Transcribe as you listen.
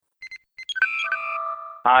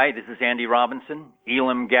Hi, this is Andy Robinson,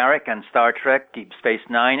 Elam Garrick on Star Trek Deep Space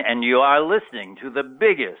Nine, and you are listening to the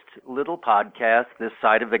biggest little podcast this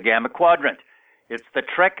side of the Gamma Quadrant. It's the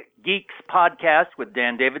Trek Geeks podcast with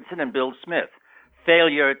Dan Davidson and Bill Smith.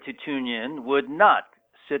 Failure to tune in would not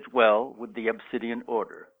sit well with the Obsidian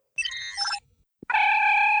Order.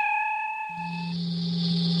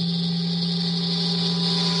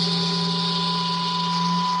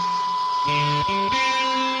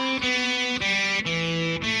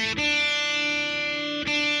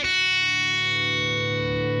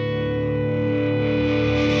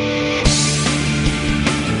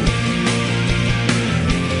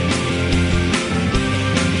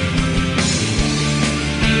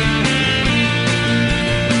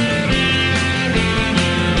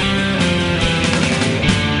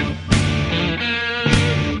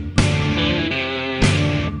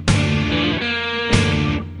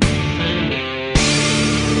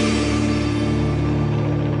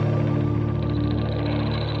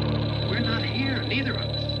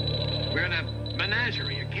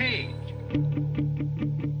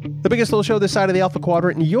 The biggest little show this side of the Alpha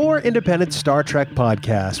Quadrant, your independent Star Trek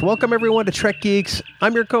podcast. Welcome, everyone, to Trek Geeks.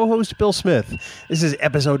 I'm your co-host, Bill Smith. This is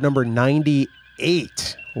episode number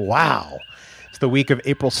 98. Wow. It's the week of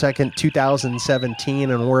April 2nd, 2017,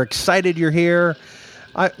 and we're excited you're here.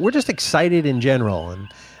 We're just excited in general. And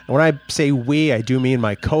when I say we, I do mean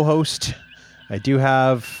my co-host. I do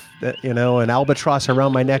have, an albatross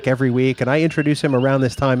around my neck every week, and I introduce him around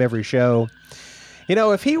this time every show. You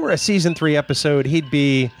know, if he were a season 3 episode, he'd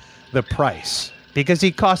be the price, because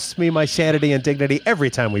he costs me my sanity and dignity every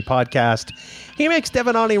time we podcast. He makes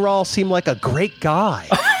Devanani Ral seem like a great guy.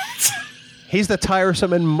 He's the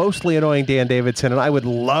tiresome and mostly annoying Dan Davidson, and I would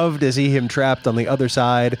love to see him trapped on the other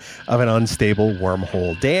side of an unstable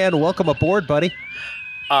wormhole. Dan, welcome aboard, buddy.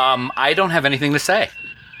 I don't have anything to say.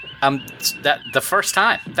 That the first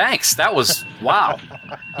time. Thanks. That was wow.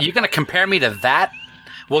 You're going to compare me to that?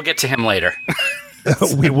 We'll get to him later.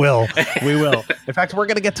 We will. In fact, we're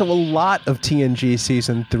going to get to a lot of TNG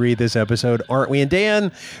Season 3 this episode, aren't we? And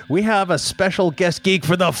Dan, we have a special guest geek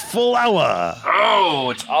for the full hour.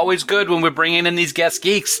 Oh, it's always good when we're bringing in these guest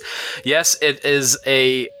geeks. Yes, it is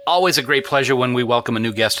always a great pleasure when we welcome a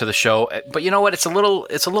new guest to the show. But you know what? It's a little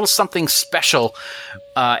something special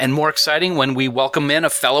and more exciting when we welcome in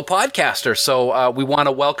a fellow podcaster. So we want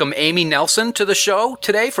to welcome Amy Nelson to the show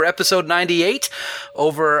today for episode 98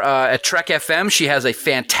 over at Trek FM. She has a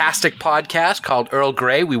fantastic podcast called Earl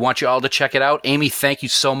Grey. We want you all to check it out. Amy, thank you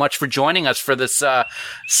so much for joining us for this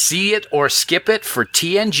See It or Skip It for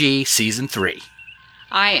TNG Season 3.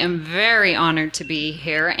 I am very honored to be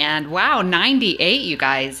here, and wow, 98, you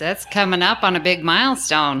guys. That's coming up on a big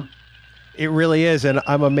milestone. It really is, and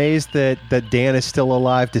I'm amazed that Dan is still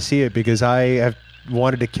alive to see it, because I have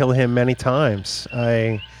wanted to kill him many times.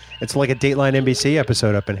 It's like a Dateline NBC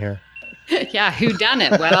episode up in here. Yeah, who done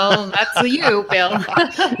it? Well, that's you, Bill.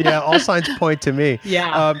 Yeah, all signs point to me.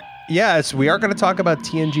 Yeah. Yes, we are going to talk about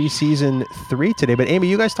TNG Season 3 today. But Amy,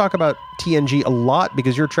 you guys talk about TNG a lot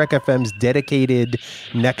because you're Trek FM's dedicated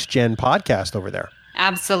next-gen podcast over there.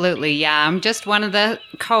 Absolutely, yeah. I'm just one of the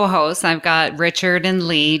co-hosts. I've got Richard and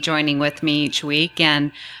Lee joining with me each week,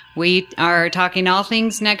 and we are talking all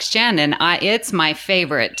things next-gen, and it's my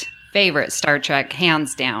favorite Star Trek,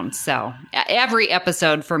 hands down. So every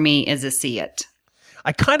episode for me is a see it.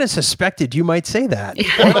 I kind of suspected you might say that. We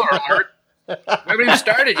haven't even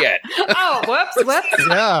started yet. Oh, whoops.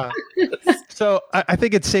 Yeah. So I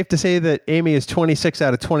think it's safe to say that Amy is 26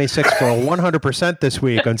 out of 26 for a 100% this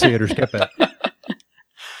week on See It or Skip It.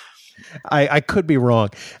 I could be wrong.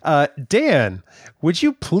 Dan, would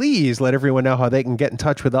you please let everyone know how they can get in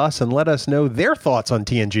touch with us and let us know their thoughts on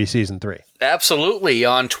TNG Season 3? Absolutely.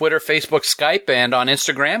 On Twitter, Facebook, Skype, and on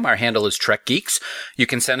Instagram, our handle is Trek Geeks. You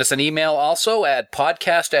can send us an email also at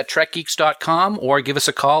podcast@trekgeeks.com or give us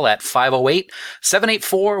a call at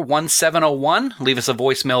 508-784-1701. Leave us a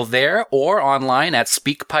voicemail there or online at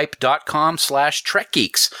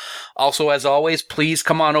speakpipe.com/trekgeeks. Also, as always, please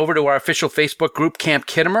come on over to our official Facebook group, Camp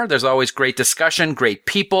Kittimer. There's always great discussion, great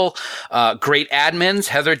people, great admins.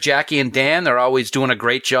 Heather, Jackie, and Dan, they're always doing a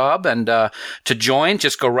great job. And to join,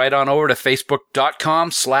 just go right on over to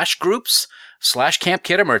facebook.com/groups/Camp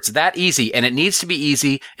Kittimer. It's that easy, and it needs to be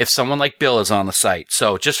easy if someone like Bill is on the site.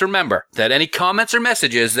 So just remember that any comments or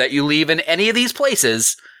messages that you leave in any of these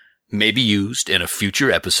places may be used in a future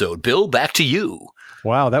episode. Bill, back to you.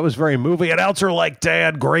 Wow, that was very moving. Announcer like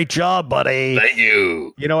Dad, great job, buddy. Thank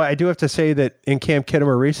you. You know, I do have to say that in Camp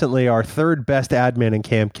Kittimer recently, our third best admin in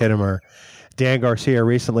Camp Kittimer, Dan Garcia,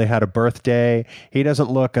 recently had a birthday. He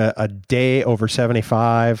doesn't look a day over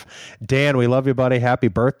 75. Dan, we love you, buddy. Happy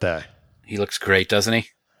birthday. He looks great, doesn't he? He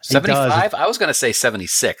does. 75? I was going to say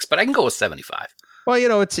 76, but I can go with 75. Well,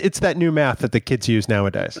 it's that new math that the kids use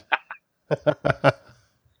nowadays.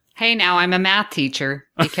 Hey, now I'm a math teacher.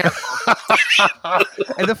 Be careful.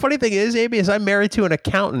 And the funny thing is, Amy, is I'm married to an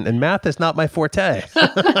accountant, and math is not my forte.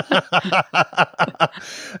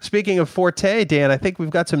 Speaking of forte, Dan, I think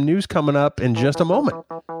we've got some news coming up in just a moment.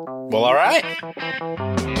 Well, all right.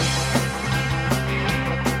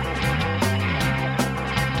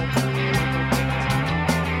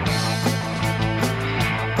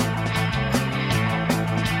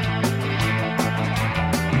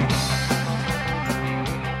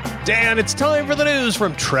 Dan, it's time for the news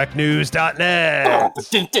from TrekNews.net.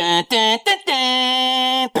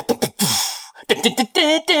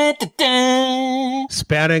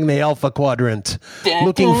 Spanning the Alpha Quadrant,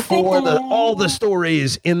 looking for all the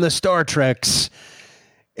stories in the Star Treks.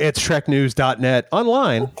 It's TrekNews.net,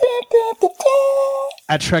 online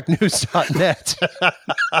at TrekNews.net.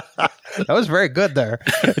 That was very good there.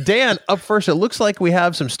 Dan, up first, it looks like we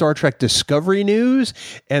have some Star Trek Discovery news,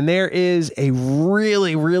 and there is a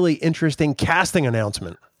really, really interesting casting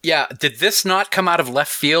announcement. Yeah, did this not come out of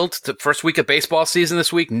left field the first week of baseball season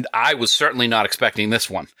this week? I was certainly not expecting this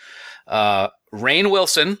one. Rainn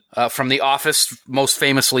Wilson, from The Office, most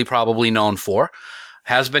famously probably known for,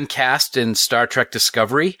 has been cast in Star Trek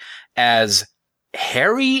Discovery as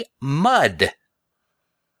Harry Mudd.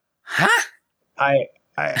 Huh? Well,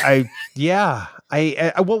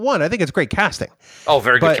 one, I think it's great casting. Oh,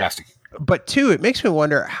 very good casting. But two, it makes me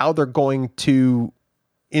wonder how they're going to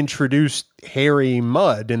introduce Harry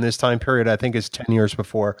Mudd in this time period. I think is 10 years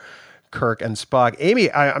before Kirk and Spock.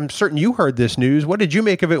 Amy, I'm certain you heard this news. What did you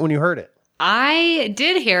make of it when you heard it? I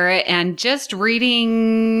did hear it, and just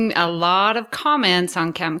reading a lot of comments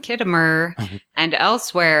on Camp Khitomer and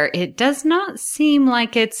elsewhere, it does not seem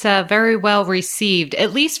like it's very well received,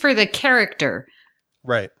 at least for the character.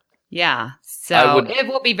 Right. Yeah. So it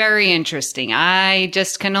will be very interesting. I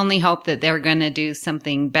just can only hope that they're going to do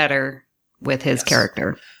something better with his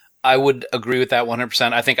character. I would agree with that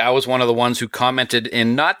 100%. I think I was one of the ones who commented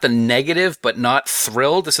in not the negative, but not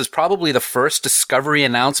thrilled. This is probably the first Discovery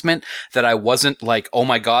announcement that I wasn't like, oh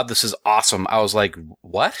my God, this is awesome. I was like,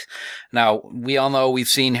 what? Now, we all know we've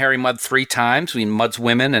seen Harry Mudd 3 times. We Mudd's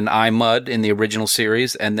Women and I, Mudd in the original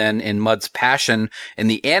series, and then in Mudd's Passion in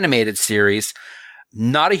the animated series.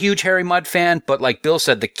 Not a huge Harry Mudd fan, but like Bill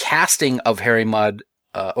said, the casting of Harry Mudd,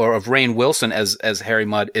 or of Rainn Wilson as Harry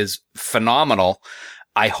Mudd is phenomenal.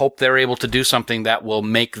 I hope they're able to do something that will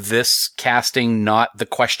make this casting not the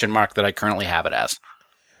question mark that I currently have it as.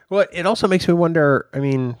 Well, it also makes me wonder,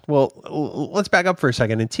 let's back up for a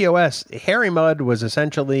second. In TOS, Harry Mudd was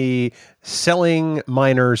essentially selling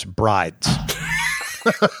minors brides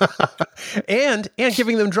and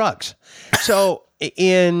giving them drugs. So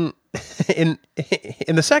in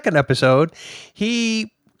the second episode,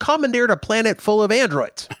 he commandeered a planet full of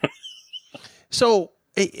androids. So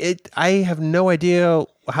I have no idea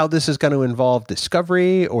how this is going to involve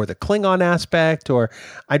Discovery or the Klingon aspect, or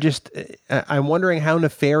I'm wondering how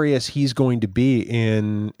nefarious he's going to be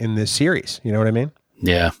in this series. You know what I mean?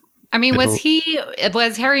 Yeah. I mean, was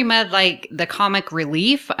Harry Mudd like the comic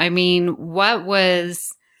relief? I mean,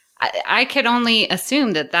 I could only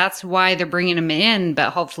assume that that's why they're bringing him in,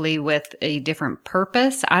 but hopefully with a different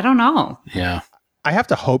purpose. I don't know. Yeah. I have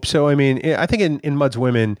to hope so. I mean, I think in Mudd's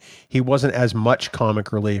Women, he wasn't as much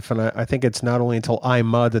comic relief. And I think it's not only until I,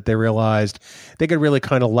 Mudd that they realized they could really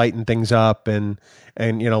kind of lighten things up and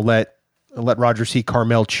let Roger C.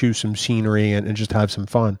 Carmel chew some scenery and just have some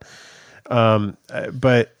fun.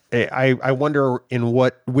 But I wonder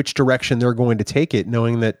which direction they're going to take it,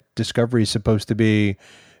 knowing that Discovery is supposed to be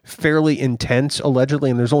fairly intense,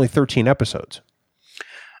 allegedly, and there's only 13 episodes.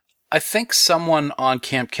 I think someone on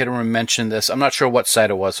Camp Khitomer mentioned this. I'm not sure what site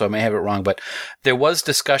it was, so I may have it wrong, but there was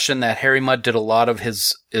discussion that Harry Mudd did a lot of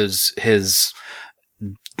his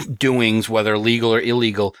doings, whether legal or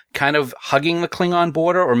illegal, kind of hugging the Klingon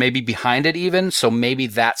border or maybe behind it even. So maybe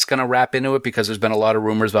that's going to wrap into it because there's been a lot of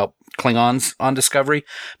rumors about Klingons on Discovery.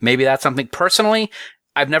 Maybe that's something. Personally,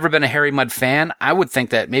 I've never been a Harry Mudd fan. I would think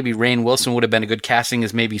that maybe Rainn Wilson would have been a good casting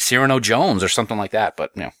as maybe Cyrano Jones or something like that,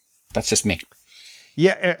 but that's just me.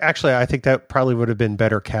 Yeah, actually, I think that probably would have been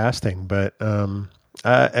better casting, but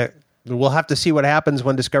we'll have to see what happens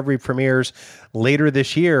when Discovery premieres later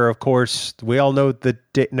this year. Of course, we all know the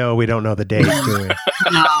date. No, we don't know the date, do we?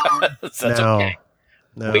 That's okay.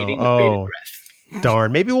 No. Waiting with bated breath.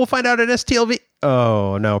 Darn. Maybe we'll find out at STLV.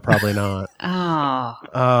 Oh, no, probably not.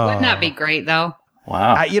 Wouldn't that be great, though?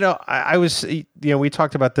 Wow. I was, we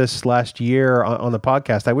talked about this last year on the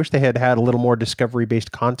podcast. I wish they had a little more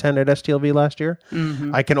Discovery-based content at STLV last year.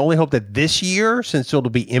 Mm-hmm. I can only hope that this year, since it'll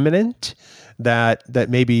be imminent, that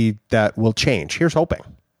maybe that will change. Here's hoping.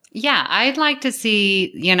 Yeah, I'd like to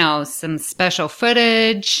see, some special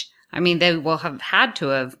footage. I mean, they will have had to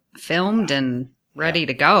have filmed and ready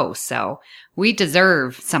to go. So we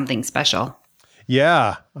deserve something special.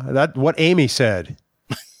 Yeah, that's what Amy said.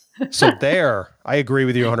 So there, I agree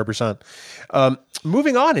with you 100%.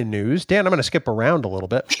 Moving on in news, Dan, I'm going to skip around a little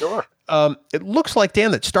bit. Sure. It looks like,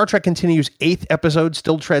 Dan, that Star Trek Continues 8th episode,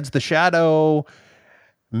 Still Treads the Shadow,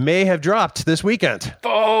 may have dropped this weekend.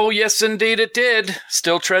 Oh, yes, indeed it did.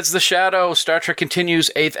 Still Treads the Shadow. Star Trek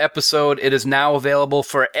Continues 8th episode. It is now available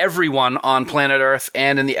for everyone on planet Earth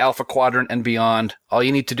and in the Alpha Quadrant and beyond. All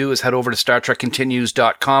you need to do is head over to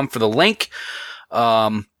StarTrekContinues.com for the link.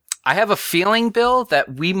 I have a feeling, Bill,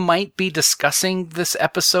 that we might be discussing this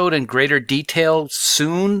episode in greater detail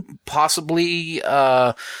soon, possibly,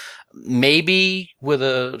 maybe with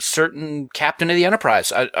a certain captain of the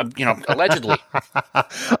Enterprise, allegedly.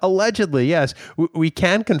 Allegedly, yes. We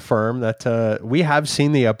can confirm that we have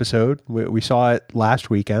seen the episode. We saw it last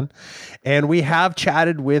weekend. And we have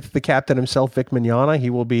chatted with the captain himself, Vic Mignogna.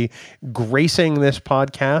 He will be gracing this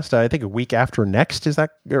podcast, I think, a week after next. Is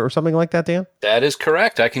that, or something like that, Dan? That is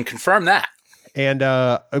correct. I can confirm that. And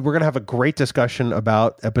we're going to have a great discussion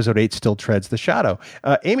about episode 8, Still Treads the Shadow.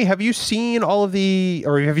 Amy, have you seen have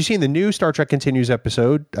you seen the new Star Trek Continues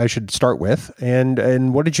episode? I should start with.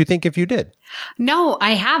 And what did you think if you did? No,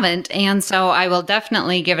 I haven't. And so I will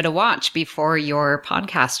definitely give it a watch before your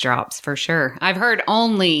podcast drops for sure. I've heard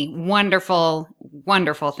only wonderful,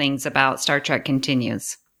 wonderful things about Star Trek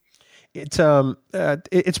Continues. It's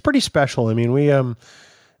pretty special. I mean,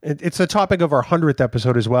 it's the topic of our 100th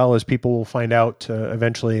episode as well, as people will find out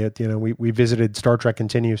eventually. We visited Star Trek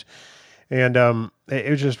Continues, and it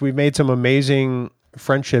was just, we've made some amazing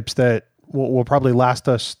friendships that will probably last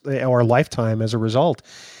us our lifetime as a result.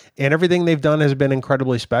 And everything they've done has been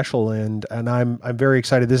incredibly special, and I'm very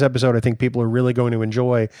excited. This episode, I think people are really going to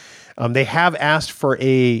enjoy. They have asked for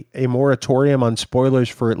a moratorium on spoilers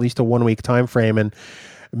for at least a 1-week time frame, and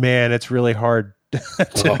man, it's really hard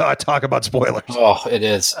to not talk about spoilers. Oh, it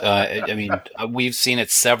is. I mean, we've seen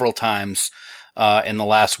it several times in the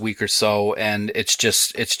last week or so, and it's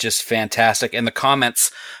just fantastic. And the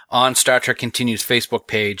comments on Star Trek Continues Facebook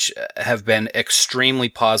page have been extremely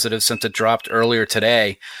positive since it dropped earlier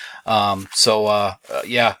today.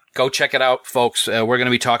 Yeah, go check it out, folks. We're going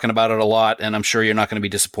to be talking about it a lot, and I'm sure you're not going to be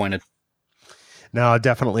disappointed. No,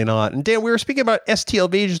 definitely not. And Dan, we were speaking about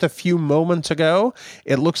STLV just a few moments ago.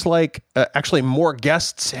 It looks like actually more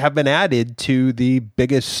guests have been added to the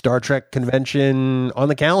biggest Star Trek convention on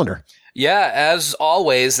the calendar. Yeah, as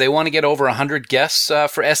always, they want to get over 100 guests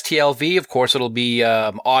for STLV. Of course, it'll be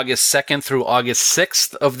August 2nd through August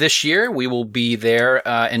 6th of this year. We will be there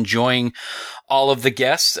enjoying all of the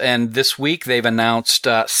guests, and this week they've announced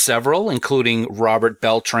several, including Robert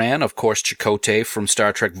Beltran, of course, Chakotay from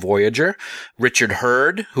Star Trek Voyager, Richard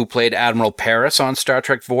Hurd, who played Admiral Paris on Star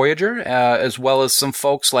Trek Voyager, as well as some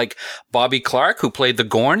folks like Bobby Clark, who played the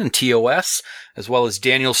Gorn in TOS, as well as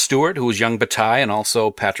Daniel Stewart, who was young Bataille and also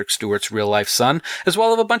Patrick Stewart's real-life son, as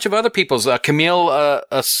well as a bunch of other people's. Camille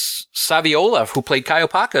Saviola, who played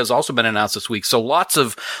Kaiopaka, has also been announced this week. So lots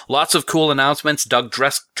of cool announcements. Doug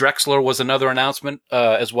Drexler was another announcement,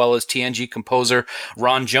 as well as TNG composer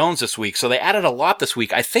Ron Jones this week. So they added a lot this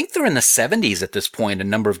week. I think they're in the 70s at this point, a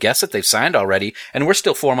number of guests that they've signed already, and we're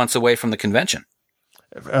still 4 months away from the convention.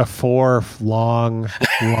 4 long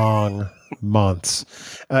months.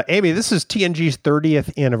 Amy, this is TNG's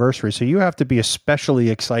 30th anniversary, so you have to be especially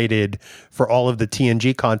excited for all of the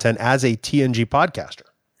TNG content as a TNG podcaster.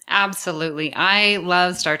 Absolutely. I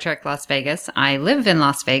love Star Trek Las Vegas. I live in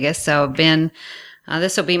Las Vegas, so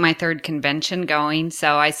this will be my 3rd convention going.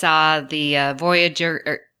 So I saw the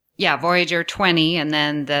Voyager 20, and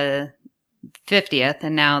then the 50th,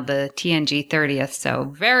 and now the TNG 30th.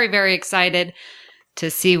 So very, very excited to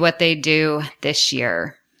see what they do this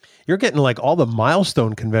year. You're getting like all the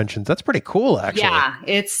milestone conventions. That's pretty cool, actually. Yeah,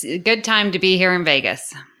 it's a good time to be here in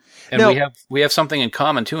Vegas. And now, we have something in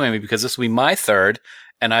common too, Amy, because this will be my 3rd,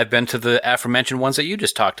 and I've been to the aforementioned ones that you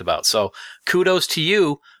just talked about. So kudos to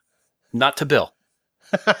you, not to Bill.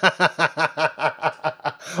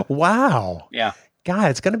 Wow. Yeah.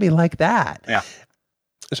 God, it's going to be like that. Yeah.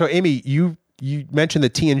 So, Amy, you mentioned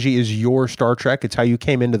that TNG is your Star Trek. It's how you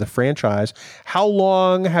came into the franchise. How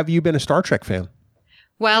long have you been a Star Trek fan?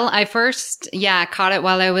 Well, I first, caught it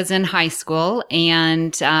while I was in high school.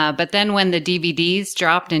 And, but then when the DVDs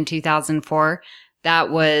dropped in 2004,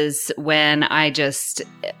 that was when I just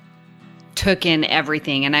took in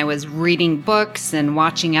everything, and I was reading books and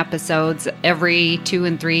watching episodes every 2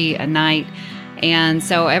 and 3 a night. And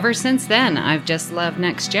so ever since then, I've just loved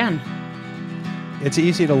Next Gen. It's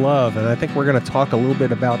easy to love, and I think we're going to talk a little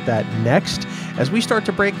bit about that next as we start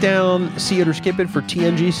to break down See It or Skip It for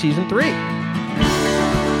TNG Season 3.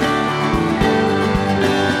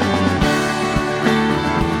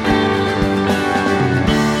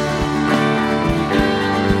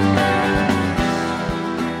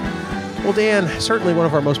 Well, Dan, certainly one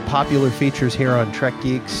of our most popular features here on Trek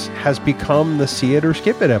Geeks has become the See It or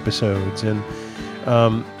Skip It episodes. And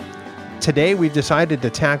today we've decided to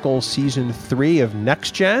tackle Season 3 of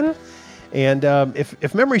Next Gen. And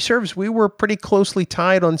if memory serves, we were pretty closely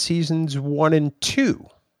tied on Seasons 1 and 2.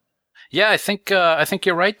 Yeah, I think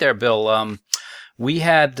you're right there, Bill.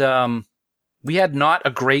 We had not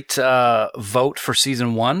a great vote for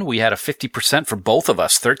Season 1. We had a 50% for both of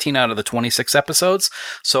us, 13 out of the 26 episodes.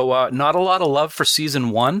 So not a lot of love for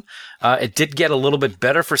Season 1. It did get a little bit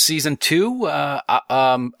better for Season 2.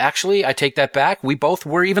 Actually, I take that back. We both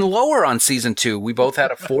were even lower on Season 2. We both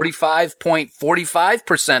had a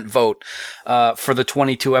 45.45% vote for the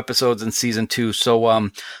 22 episodes in Season 2.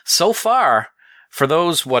 So so far, for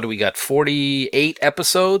those, what do we got? 48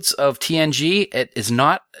 episodes of TNG. It's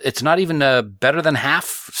not even better than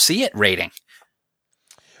half See It rating.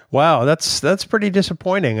 Wow, that's pretty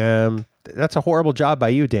disappointing. That's a horrible job by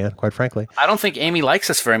you, Dan, quite frankly. I don't think Amy likes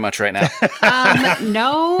us very much right now.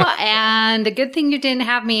 No, and a good thing you didn't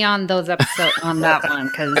have me on those episodes on that one,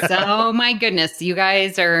 because oh my goodness, you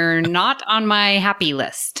guys are not on my happy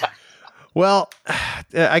list. Well,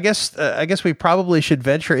 I guess we probably should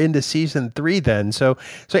venture into Season 3 then. So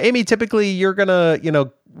Amy, typically you're gonna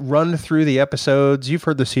run through the episodes. You've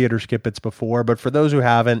heard the See It or Skip It's before, but for those who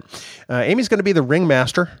haven't, Amy's going to be the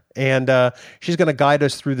ringmaster, and she's going to guide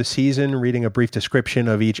us through the season, reading a brief description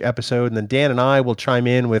of each episode, and then Dan and I will chime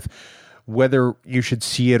in with whether you should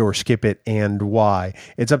see it or skip it and why.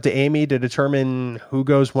 It's up to Amy to determine who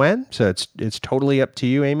goes when. So it's totally up to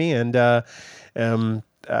you, Amy, and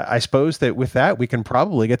I suppose that with that, we can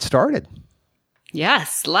probably get started.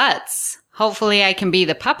 Yes, let's. Hopefully I can be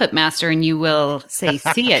the puppet master and you will say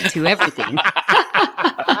see it to everything.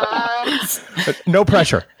 No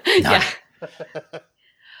pressure. Yeah.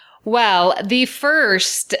 Well, the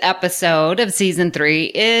first episode of Season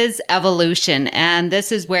 3 is Evolution, and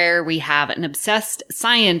this is where we have an obsessed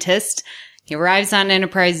scientist. He arrives on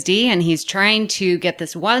Enterprise D, and he's trying to get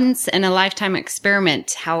this once-in-a-lifetime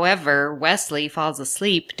experiment. However, Wesley falls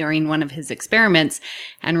asleep during one of his experiments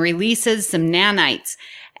and releases some nanites.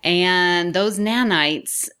 And those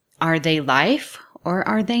nanites, are they life or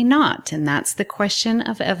are they not? And that's the question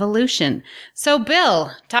of evolution. So,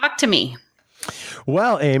 Bill, talk to me.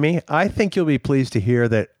 Well, Amy, I think you'll be pleased to hear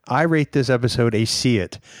that I rate this episode a see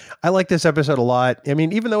it. I like this episode a lot. I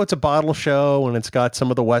mean, even though it's a bottle show and it's got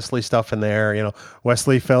some of the Wesley stuff in there,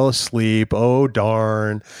 Wesley fell asleep. Oh,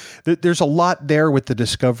 darn. There's a lot there with the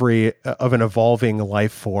discovery of an evolving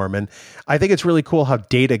life form. And I think it's really cool how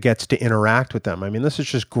Data gets to interact with them. I mean, this is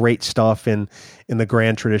just great stuff in the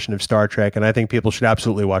grand tradition of Star Trek. And I think people should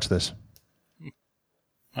absolutely watch this.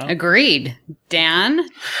 Well, agreed. Dan,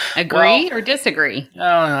 agree or disagree?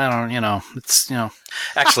 I don't,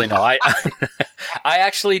 actually, no, I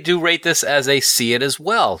actually do rate this as a see it as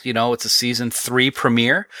well. It's a Season 3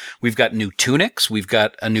 premiere. We've got new tunics. We've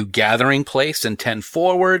got a new gathering place in 10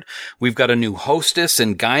 Forward. We've got a new hostess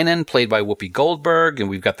in Guinan, played by Whoopi Goldberg. And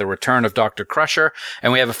we've got the return of Dr. Crusher.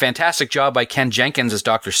 And we have a fantastic job by Ken Jenkins as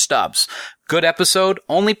Dr. Stubbs. Good episode.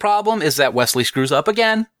 Only problem is that Wesley screws up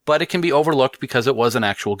again, but it can be overlooked because it was an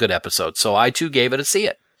actual good episode. So I too gave it a see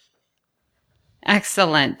it.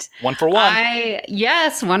 Excellent. 1 for 1.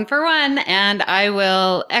 Yes, 1 for 1. And I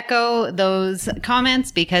will echo those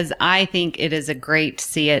comments because I think it is a great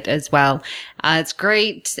see it as well. It's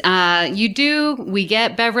great. We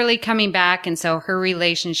get Beverly coming back. And so her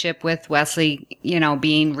relationship with Wesley,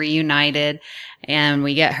 being reunited, and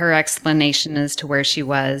we get her explanation as to where she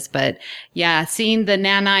was. But yeah, seeing the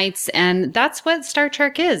nanites, and that's what Star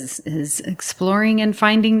Trek is exploring and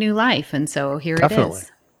finding new life. And so here Definitely. It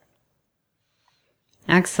is.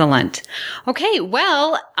 Excellent. Okay,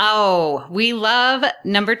 well, we love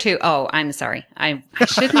number 2. Oh, I'm sorry. I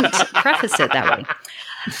shouldn't preface it that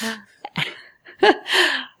way.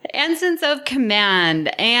 Ensigns of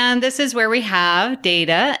Command. And this is where we have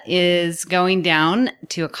Data is going down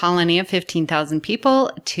to a colony of 15,000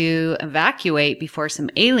 people to evacuate before some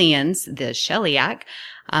aliens, the Sheliak,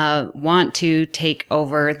 want to take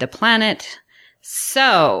over the planet.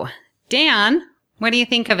 So, Dan, what do you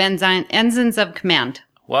think of Ensigns of Command?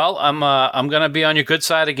 Well, I'm going to be on your good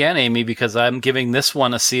side again, Amy, because I'm giving this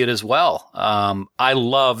one a see it as well. I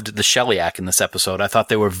loved the Shellyak in this episode. I thought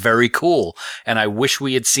they were very cool, and I wish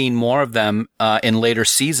we had seen more of them in later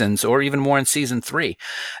seasons, or even more in season 3.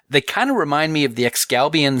 They kind of remind me of the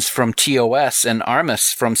Excalbians from TOS and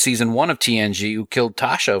Armus from season 1 of TNG, who killed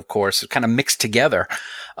Tasha, of course, kind of mixed together.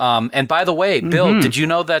 And by the way, Bill, did you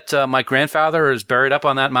know that my grandfather is buried up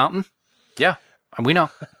on that mountain? Yeah, we know.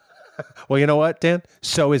 Well, you know what, Dan?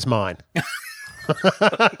 So is mine.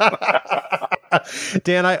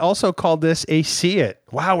 Dan, I also called this a see it.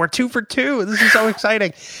 Wow, we're 2 for 2. This is so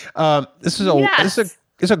exciting. This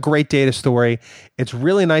is a great Data story. It's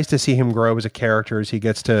really nice to see him grow as a character as he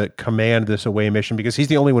gets to command this away mission, because he's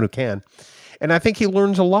the only one who can. And I think he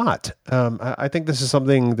learns a lot. I think this is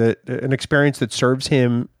an experience that serves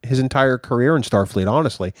him his entire career in Starfleet,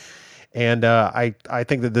 honestly. And I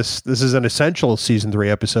think that this is an essential season 3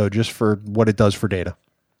 episode just for what it does for Data.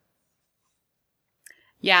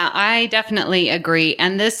 Yeah, I definitely agree.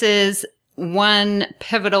 And this is one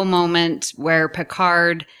pivotal moment where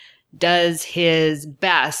Picard does his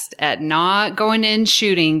best at not going in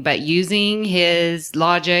shooting, but using his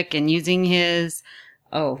logic and using his,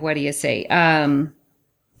 what do you say? What am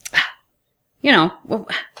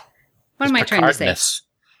I trying to say?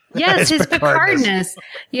 Yes, his Picardness,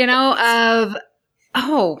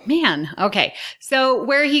 okay. So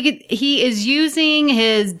where he is using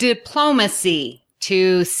his diplomacy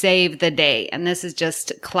to save the day. And this is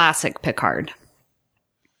just classic Picard.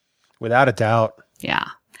 Without a doubt. Yeah.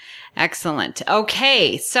 Excellent.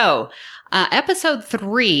 Okay. So, episode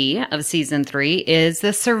 3 of season 3 is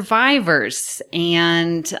The Survivors.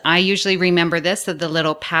 And I usually remember this of the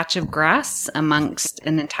little patch of grass amongst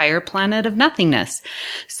an entire planet of nothingness.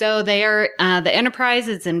 So the Enterprise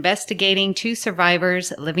is investigating 2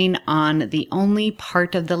 survivors living on the only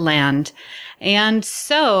part of the land. And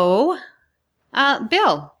so,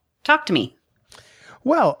 Bill, talk to me.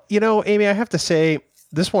 Well, Amy, I have to say,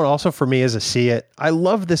 this one also for me is a see it. I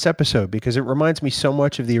love this episode because it reminds me so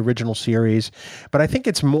much of the original series, but I think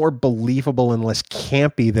it's more believable and less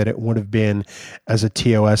campy than it would have been as a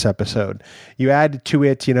TOS episode. You add to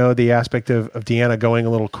it, the aspect of Deanna going a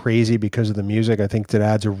little crazy because of the music. I think that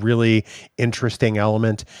adds a really interesting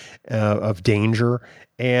element of danger.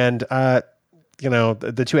 And,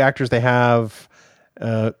 the 2 actors they have,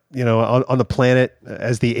 on the planet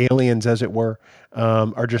as the aliens, as it were,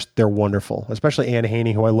 they're wonderful, especially Anne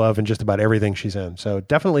Haney, who I love in just about everything she's in. So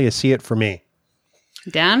definitely a see it for me.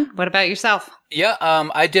 Dan, what about yourself? Yeah,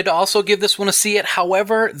 I did also give this one a see it.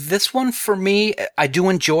 However, this one for me, I do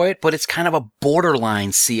enjoy it, but it's kind of a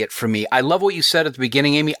borderline see it for me. I love what you said at the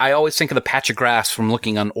beginning, Amy. I always think of the patch of grass from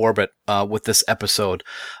looking on orbit, with this episode.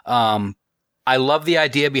 I love the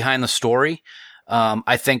idea behind the story.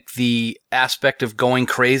 I think the aspect of going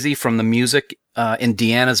crazy from the music, in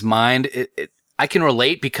Deanna's mind, I can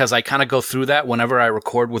relate because I kind of go through that whenever I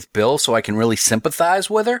record with Bill, so I can really sympathize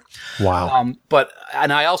with her. Wow.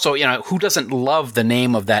 And I also, who doesn't love the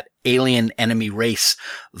name of that alien enemy race,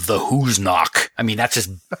 the Who's-Knock? I mean, that's just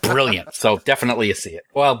brilliant. So definitely a see it.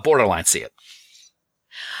 Well, borderline see it.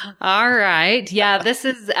 All right. Yeah, this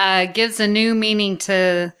is gives a new meaning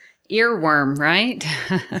to earworm, right?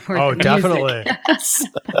 Oh, definitely. Yes.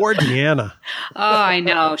 Poor Deanna. Oh, I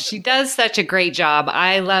know. She does such a great job.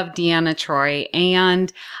 I love Deanna Troi.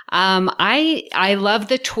 And I love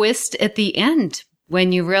the twist at the end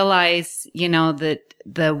when you realize, that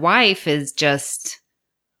the wife is just,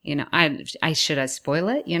 I should I spoil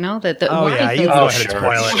it? That the wife yeah, you go ahead and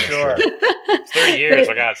spoil it. Sure. 30 years,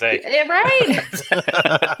 for God's sake. Right.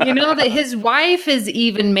 That his wife is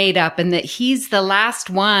even made up and that he's the last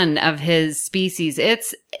one of his species.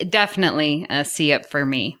 It's definitely a see it for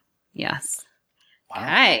me. Yes. Wow.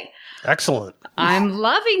 Okay. Excellent. I'm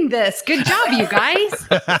loving this. Good job, you guys.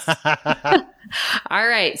 All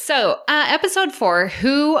right. So, episode 4,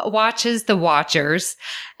 Who Watches the Watchers?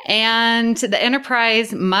 And the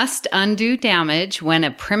Enterprise must undo damage when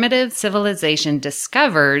a primitive civilization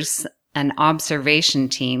discovers an observation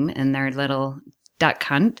team in their little duck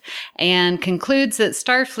hunt and concludes that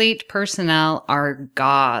Starfleet personnel are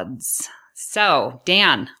gods. So,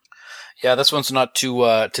 Dan. Yeah, this one's not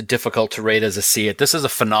too difficult to rate as a see it. This is a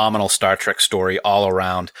phenomenal Star Trek story all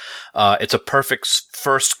around. It's a perfect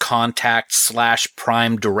first contact /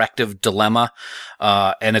 prime directive dilemma.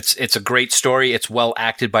 And it's a great story. It's well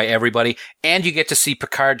acted by everybody. And you get to see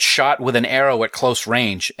Picard shot with an arrow at close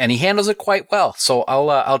range. And he handles it quite well. So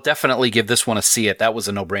I'll definitely give this one a see it. That was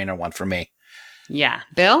a no-brainer one for me. Yeah.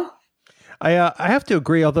 Bill? I have to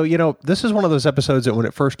agree, although, this is one of those episodes that when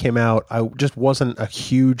it first came out, I just wasn't a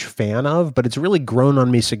huge fan of, but it's really grown on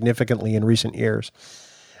me significantly in recent years.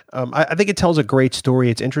 I think it tells a great story.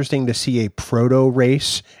 It's interesting to see a proto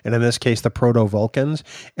race, and in this case, the proto Vulcans.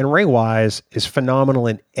 And Ray Wise is phenomenal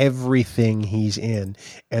in everything he's in,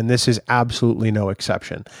 and this is absolutely no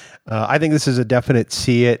exception. I think this is a definite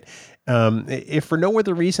see it. If for no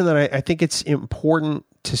other reason than I think it's important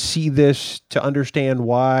to see this to understand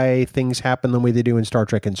why things happen the way they do in Star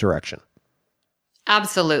Trek Insurrection.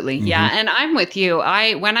 Absolutely. Yeah. And I'm with you.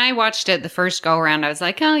 When I watched it the first go around, I was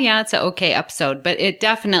like, oh yeah, it's an okay episode, but it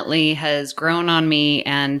definitely has grown on me,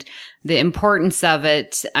 and the importance of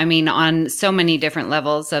it. I mean, on so many different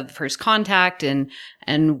levels of First Contact and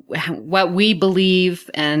what we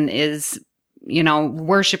believe and is,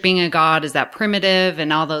 worshiping a god, is that primitive,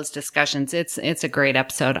 and all those discussions. It's a great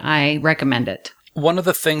episode. I recommend it. One of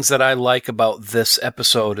the things that I like about this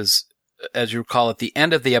episode is, as you recall, at the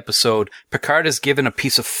end of the episode, Picard is given a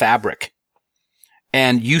piece of fabric.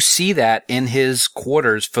 And you see that in his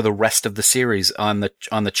quarters for the rest of the series on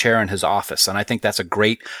the chair in his office. And I think that's a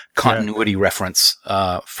great continuity reference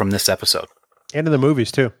from this episode. And in the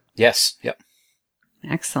movies, too. Yes. Yep.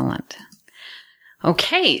 Excellent.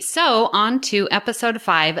 Okay, so on to episode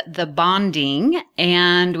 5, The Bonding.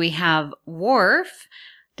 And we have Worf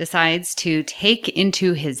decides to take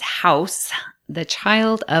into his house the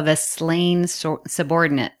child of a slain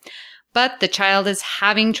subordinate. But the child is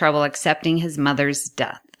having trouble accepting his mother's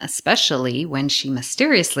death, especially when she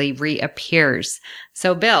mysteriously reappears.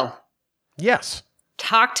 So, Bill. Yes.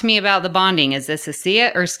 Talk to me about The Bonding. Is this a see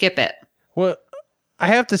it or skip it? Well, I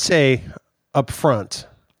have to say up front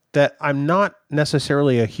that I'm not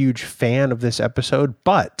necessarily a huge fan of this episode,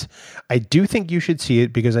 but I do think you should see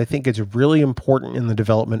it because I think it's really important in the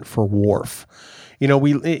development for Worf. We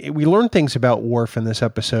learn things about Worf in this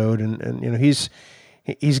episode, and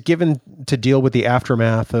he's given to deal with the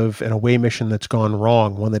aftermath of an away mission that's gone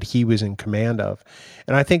wrong, one that he was in command of.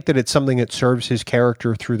 And I think that it's something that serves his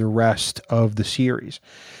character through the rest of the series.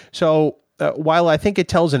 So while I think it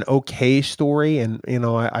tells an okay story, and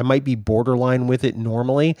I might be borderline with it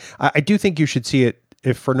normally, I do think you should see it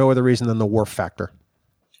if for no other reason than the Worf factor.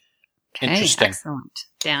 Okay, interesting. Excellent.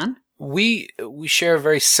 Dan? We share a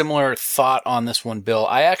very similar thought on this one, Bill.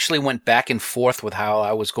 I actually went back and forth with how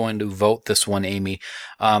I was going to vote this one, Amy.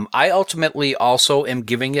 I ultimately also am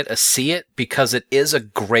giving it a see it because it is a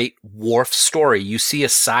great Worf story. You see a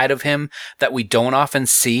side of him that we don't often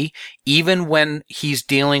see, even when he's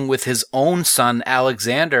dealing with his own son,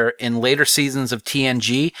 Alexander, in later seasons of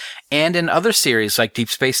TNG and in other series like Deep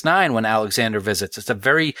Space Nine when Alexander visits. It's a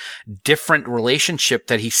very different relationship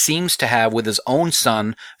that he seems to have with his own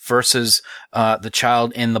son versus the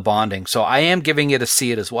child in The Bonding. So I am giving it a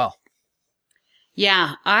see it as well.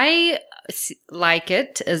 Yeah, I like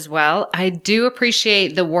it as well. I do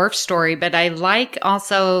appreciate the Worf story, but I like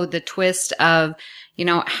also the twist of,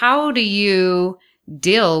 how do you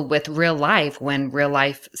deal with real life when real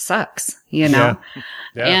life sucks, Yeah.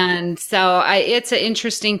 And so it's an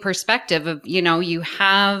interesting perspective of, you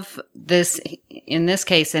have this, in this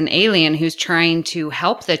case, an alien who's trying to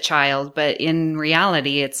help the child, but in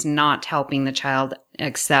reality, it's not helping the child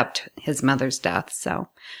accept his mother's death. So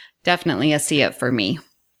definitely a see it for me.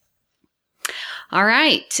 All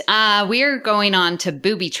right. We're going on to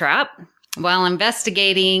Booby Trap. While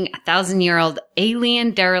investigating a 1,000-year-old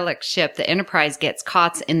alien derelict ship, the Enterprise gets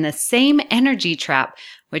caught in the same energy trap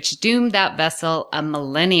which doomed that vessel a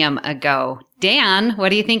millennium ago. Dan, what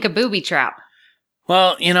do you think of Booby Trap?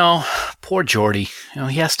 Well, poor Geordi.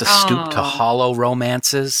 He has to stoop to hollow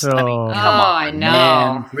romances. I mean, come on, I know.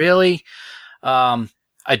 Man. Really?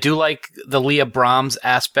 I do like the Leah Brahms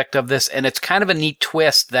aspect of this, and it's kind of a neat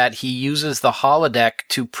twist that he uses the holodeck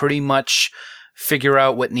to pretty much figure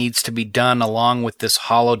out what needs to be done along with this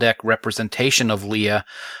holodeck representation of Leah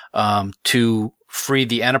to free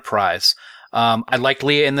the Enterprise. I like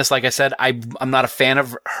Leah in this. Like I said, I'm not a fan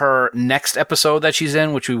of her next episode that she's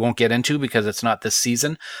in, which we won't get into because it's not this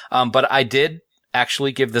season. But I did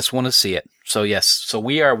actually give this one a see it. So yes. So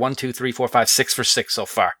we are 1, 2, 3, 4, 5, 6 for 6 so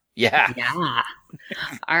far. Yeah. Yeah.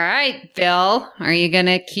 All right, Bill, are you going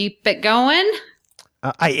to keep it going?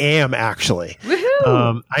 I am actually.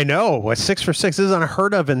 Woohoo! I know. What 6 for 6 is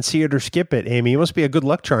unheard of in See It or Skip It, Amy. You must be a good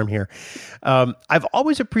luck charm here. I've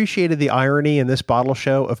always appreciated the irony in this bottle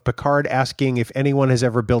show of Picard asking if anyone has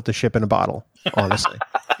ever built a ship in a bottle, honestly.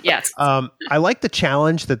 Yes. I like the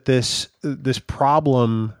challenge that this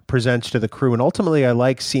problem presents to the crew. And ultimately, I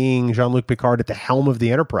like seeing Jean-Luc Picard at the helm of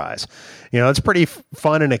the Enterprise. It's pretty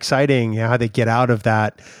fun and exciting how they get out of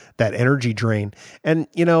that energy drain. And,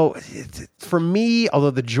 for me,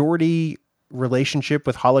 although the Geordi relationship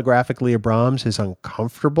with holographic Leah Brahms is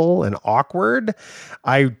uncomfortable and awkward,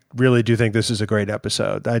 I really do think this is a great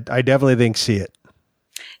episode. I definitely think see it.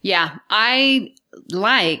 Yeah, I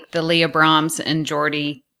like the Leah Brahms and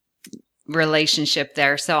Geordie relationship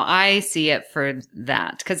there. So I see it for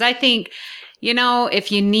that. Because I think,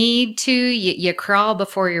 if you need to, you crawl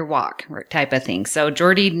before you walk type of thing. So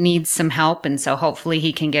Geordie needs some help. And so hopefully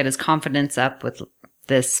he can get his confidence up with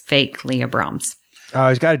this fake Leah Brahms. Oh,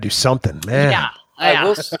 he's got to do something, man. Yeah.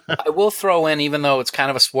 I will throw in, even though it's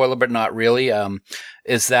kind of a spoiler, but not really,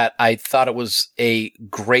 is that I thought it was a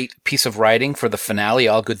great piece of writing for the finale,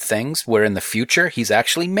 All Good Things, where in the future he's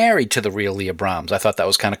actually married to the real Leah Brahms. I thought that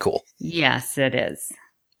was kind of cool. Yes, it is.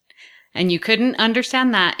 And you couldn't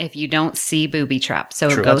understand that if you don't see Booby Trap. So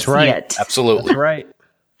True. go That's see right. it. Absolutely. That's right.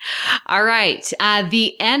 All right.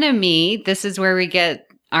 The Enemy. This is where we get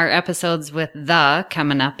our episodes with the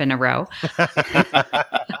coming up in a row.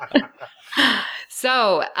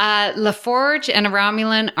 So, LaForge and a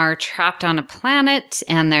Romulan are trapped on a planet,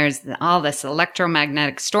 and there's all this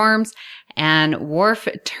electromagnetic storms, and Worf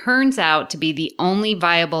turns out to be the only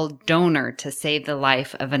viable donor to save the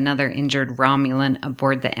life of another injured Romulan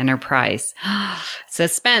aboard the Enterprise.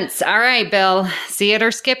 Suspense. All right, Bill. See it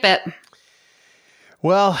or skip it.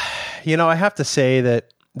 Well, I have to say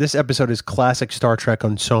that this episode is classic Star Trek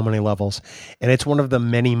on so many levels, and it's one of the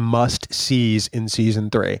many must-sees in Season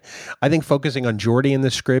 3. I think focusing on Geordie in the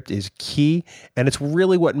script is key, and it's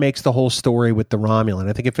really what makes the whole story with the Romulan.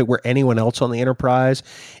 I think if it were anyone else on the Enterprise,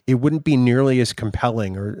 it wouldn't be nearly as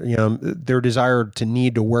compelling, or their desire to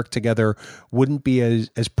need to work together wouldn't be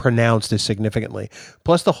as pronounced as significantly.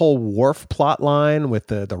 Plus the whole Worf plot line with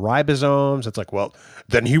the ribosomes, it's like, well,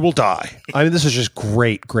 then he will die. I mean, this is just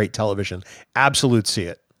great television. Absolute see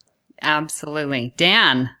it. Absolutely.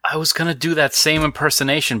 Dan. I was going to do that same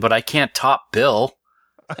impersonation, but I can't top Bill.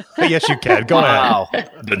 Yes, you can. Go ahead. Wow.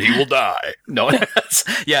 Then he will die. No,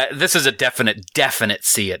 yeah, this is a definite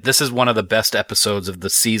see it. This is one of the best episodes of the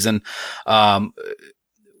season.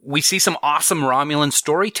 We see some awesome Romulan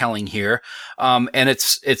storytelling here. And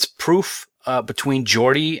it's proof, between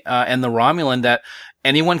Geordie, and the Romulan that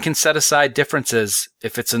anyone can set aside differences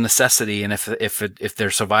if it's a necessity and if their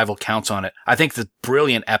survival counts on it. I think it's a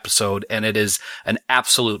brilliant episode, and it is an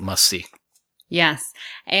absolute must-see. Yes.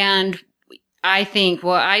 And I think,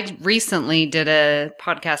 I recently did a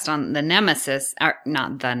podcast on the Nemesis, or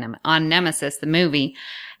not on Nemesis, the movie,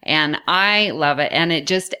 and I love it. And it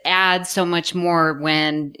just adds so much more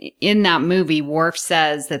when in that movie, Worf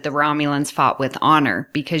says that the Romulans fought with honor,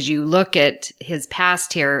 because you look at his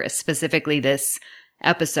past here, specifically this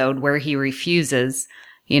episode where he refuses,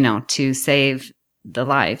 to save the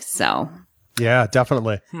life. So yeah,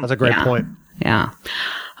 definitely. That's a great point. Yeah.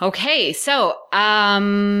 Okay. So,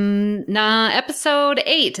 episode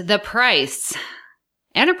 8, The Price.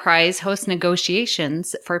 Enterprise hosts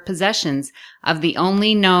negotiations for possessions of the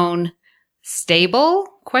only known stable ?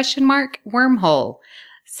 Wormhole.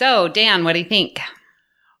 So, Dan, what do you think?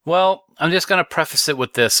 Well, I'm just going to preface it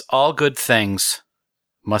with this. All good things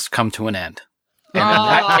must come to an end. And in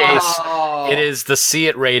that case, it is the See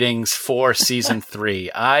It ratings for Season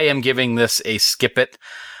 3. I am giving this a skip it.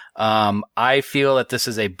 I feel that this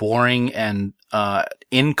is a boring and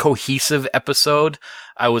incohesive episode.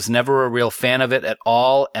 I was never a real fan of it at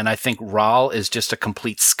all, and I think Rahl is just a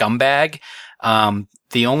complete scumbag.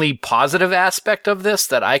 The only positive aspect of this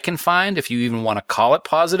that I can find, if you even want to call it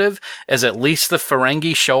positive, is at least the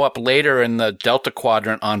Ferengi show up later in the Delta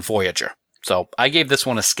Quadrant on Voyager. So I gave this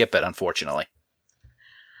one a skip it, unfortunately.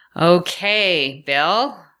 Okay,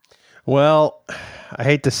 Bill. Well, I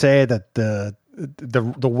hate to say that the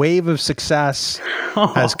wave of success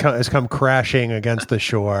has come crashing against the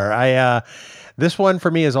shore. This one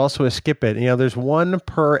for me is also a skip it. There's one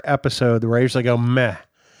per episode where I usually go meh,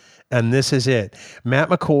 and this is it. Matt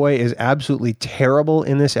McCoy is absolutely terrible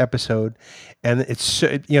in this episode, and it's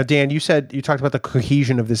Dan, you talked about the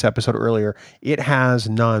cohesion of this episode earlier. It has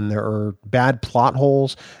none. There are bad plot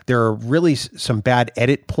holes. There are really some bad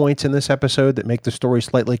edit points in this episode that make the story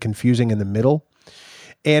slightly confusing in the middle.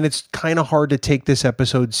 And it's kind of hard to take this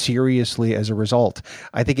episode seriously as a result.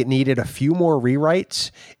 I think it needed a few more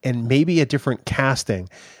rewrites and maybe a different casting.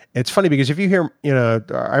 It's funny because if you hear,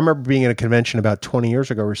 I remember being at a convention about 20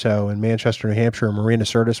 years ago or so in Manchester, New Hampshire, and Marina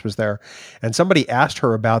Sirtis was there, and somebody asked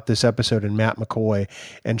her about this episode and Matt McCoy,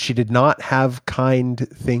 and she did not have kind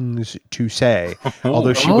things to say,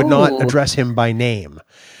 although she would not address him by name.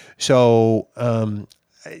 So,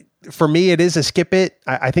 for me, it is a skip it.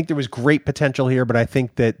 I think there was great potential here, but I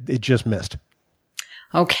think that it just missed.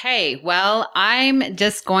 Okay, well, I'm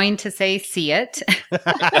just going to say see it.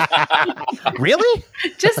 Really?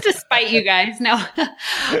 Just to spite you guys. No,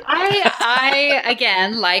 I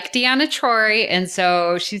again like Deanna Troy, and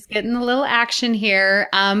so she's getting a little action here.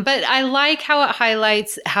 But I like how it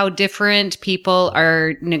highlights how different people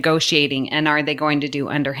are negotiating, and are they going to do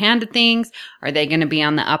underhanded things? Are they going to be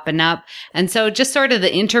on the up and up? And so just sort of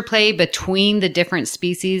the interplay between the different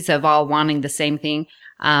species of all wanting the same thing.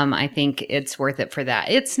 I think it's worth it for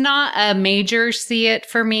that. It's not a major see it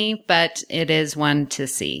for me, but it is one to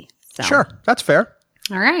see. So. Sure, that's fair.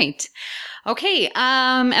 All right. Okay.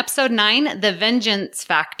 Episode 9, The Vengeance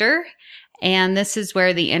Factor. And this is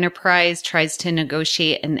where the Enterprise tries to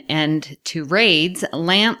negotiate an end to raids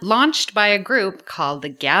launched by a group called the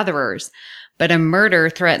Gatherers, but a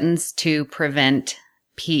murder threatens to prevent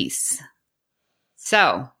peace.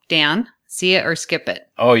 So, Dan, see it or skip it?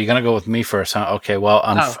 Oh, you're going to go with me first, huh? Okay, well,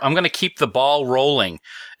 I'm going to keep the ball rolling.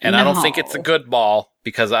 And I don't think it's a good ball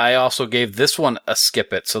because I also gave this one a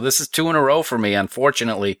skip it. So this is 2 in a row for me,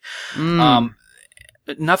 unfortunately.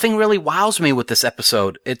 Nothing really wows me with this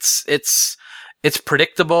episode. It's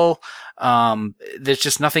predictable. There's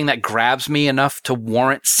just nothing that grabs me enough to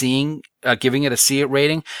warrant giving it a see it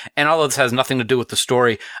rating. And although this has nothing to do with the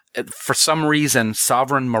story, for some reason,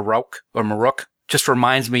 Sovereign Maruk just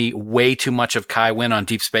reminds me way too much of Kai Wynn on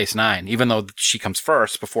Deep Space Nine, even though she comes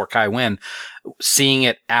first before Kai Wynn. Seeing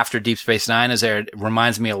it after Deep Space Nine is aired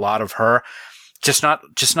reminds me a lot of her. Just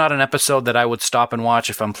not an episode that I would stop and watch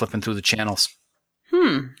if I'm flipping through the channels.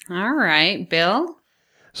 All right, Bill.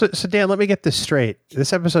 So Dan, let me get this straight.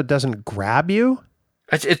 This episode doesn't grab you?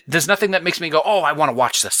 There's nothing that makes me go, oh, I want to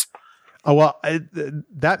watch this. Oh, well,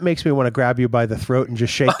 that makes me want to grab you by the throat and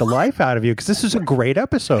just shake the life out of you because this is a great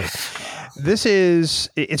episode. It's a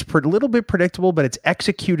little bit predictable, but it's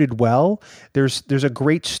executed well. There's a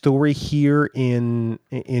great story here in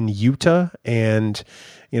Utah and,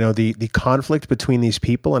 you know, the conflict between these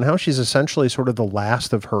people and how she's essentially sort of the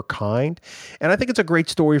last of her kind. And I think it's a great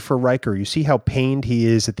story for Riker. You see how pained he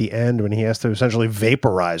is at the end when he has to essentially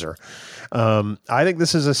vaporize her. I think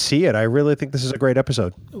this is a see it. I really think this is a great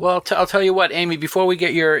episode. Well, I'll tell you what, Amy, before we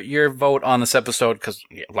get your vote on this episode, because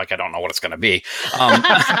I don't know what it's going to be.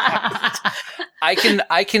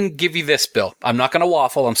 I can give you this, Bill. I'm not going to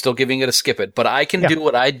waffle. I'm still giving it a skip it, but I can do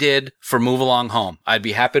what I did for Move Along Home. I'd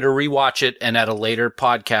be happy to rewatch it and at a later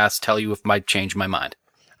podcast tell you if I change my mind.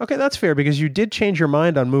 Okay, that's fair because you did change your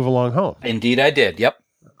mind on Move Along Home. Indeed, I did. Yep.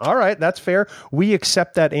 All right, that's fair. We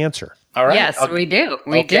accept that answer. All right. Yes, we do.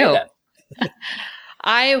 We do.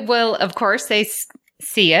 I will, of course, say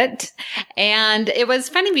see it. And it was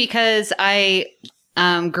funny because I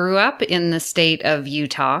grew up in the state of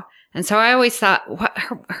Utah. And so I always thought, what,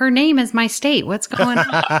 her name is my state. What's going on?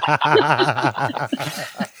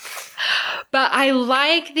 But I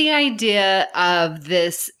like the idea of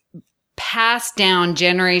this passed down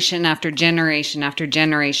generation after generation after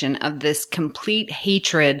generation of this complete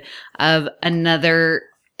hatred of another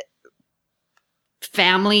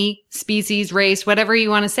family, species, race, whatever you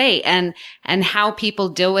want to say, and how people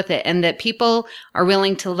deal with it, and that people are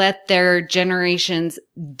willing to let their generations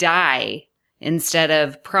die instead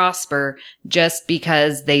of prosper just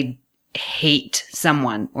because they hate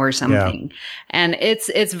someone or something. Yeah. And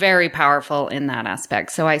it's very powerful in that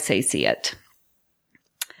aspect. So I say see it.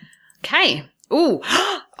 Okay. Ooh.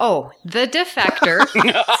 Oh, The Defector.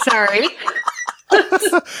 Sorry.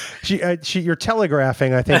 You're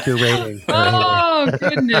telegraphing, I think, your rating. Oh,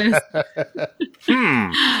 goodness. All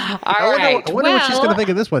right. I wonder what she's going to think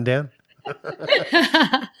of this one, Dan.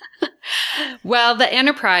 Well, the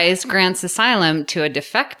Enterprise grants asylum to a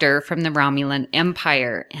defector from the Romulan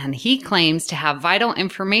Empire, and he claims to have vital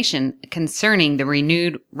information concerning the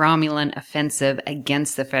renewed Romulan offensive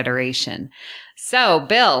against the Federation. So,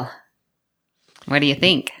 Bill, what do you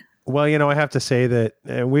think? Well, you know, I have to say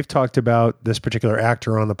that we've talked about this particular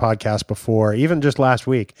actor on the podcast before, even just last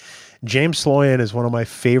week. James Sloyan is one of my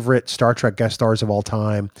favorite Star Trek guest stars of all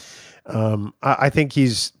time. I think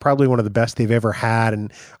he's probably one of the best they've ever had,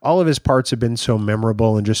 and all of his parts have been so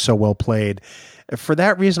memorable and just so well played. For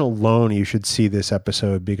that reason alone, you should see this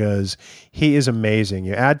episode because he is amazing.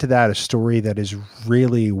 You add to that a story that is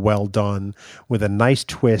really well done with a nice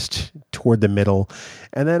twist toward the middle,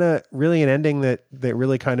 and then an ending that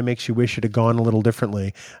really kind of makes you wish it had gone a little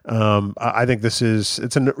differently. I think this is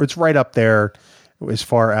it's right up there as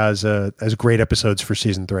far as great episodes for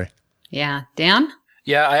season 3. Yeah, Dan?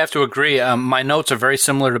 Yeah, I have to agree. My notes are very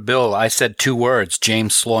similar to Bill. I said 2 words,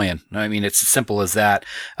 James Sloyan. I mean, it's as simple as that.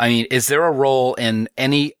 I mean, is there a role in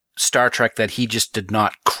any Star Trek that he just did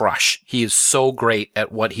not crush. He is so great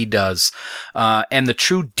at what he does. And the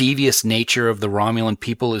true devious nature of the Romulan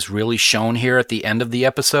people is really shown here at the end of the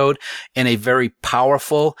episode in a very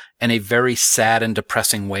powerful and a very sad and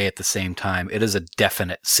depressing way at the same time. It is a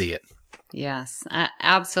definite see it. Yes, I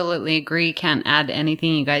absolutely agree. Can't add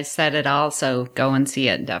anything. You guys said it all, so go and see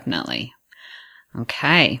it, definitely.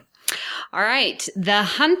 Okay. All right. The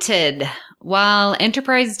Hunted. While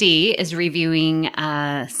Enterprise D is reviewing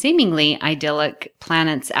a seemingly idyllic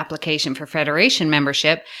planet's application for Federation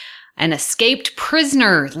membership, an escaped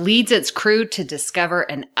prisoner leads its crew to discover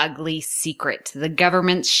an ugly secret, the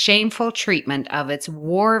government's shameful treatment of its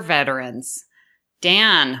war veterans.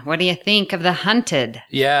 Dan, what do you think of The Hunted?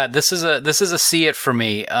 Yeah, this is a see it for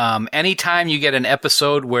me. Anytime you get an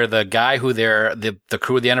episode where the guy who the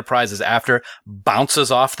crew of the Enterprise is after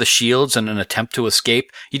bounces off the shields in an attempt to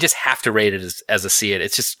escape, you just have to rate it as a see it.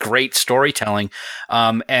 It's just great storytelling.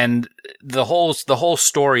 And the whole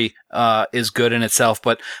story, is good in itself,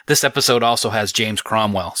 but this episode also has James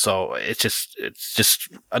Cromwell. So it's just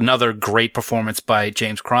another great performance by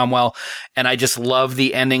James Cromwell. And I just love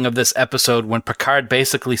the ending of this episode when Picard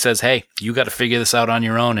basically says, hey, you got to figure this out on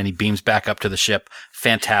your own. And he beams back up to the ship.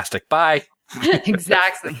 Fantastic. Bye.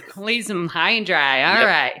 Exactly. Leaves him high and dry. All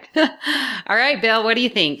right. All right, Bill, what do you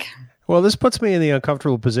think? Well, this puts me in the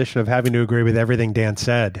uncomfortable position of having to agree with everything Dan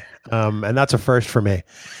said. And that's a first for me.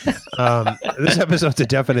 This episode's a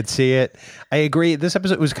definite see it. I agree. This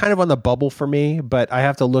episode was kind of on the bubble for me, but I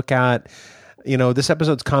have to look at, this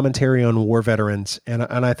episode's commentary on war veterans. And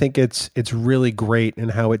I think it's really great in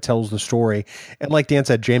how it tells the story. And like Dan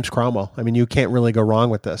said, James Cromwell, I mean, you can't really go wrong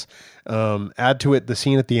with this. Add to it the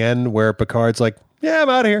scene at the end where Picard's like, yeah, I'm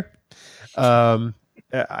out of here.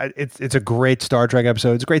 It's a great Star Trek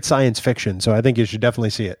episode. It's great science fiction, so I think you should definitely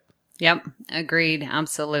see it. Yep, agreed.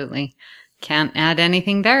 Absolutely. Can't add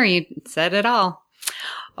anything there. You said it all.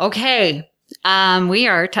 Okay, we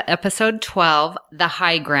are to episode 12, The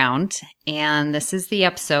High Ground, and this is the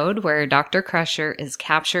episode where Dr. Crusher is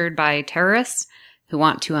captured by terrorists who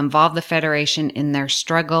want to involve the Federation in their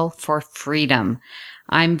struggle for freedom.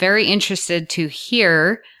 I'm very interested to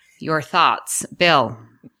hear your thoughts. Bill?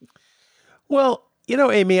 Well,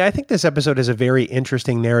 Amy, I think this episode has a very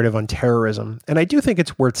interesting narrative on terrorism, and I do think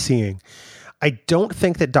it's worth seeing. I don't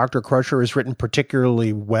think that Dr. Crusher is written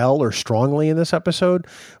particularly well or strongly in this episode,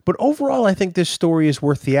 but overall, I think this story is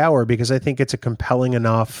worth the hour because I think it's a compelling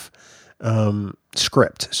enough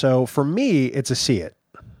script. So for me, it's a see it.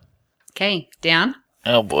 Okay, Dan?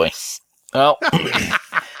 Oh, boy. Well...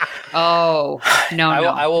 Oh, no.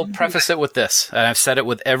 I will preface it with this, and I've said it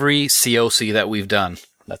with every COC that we've done.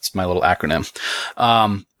 That's my little acronym.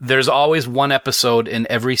 There's always one episode in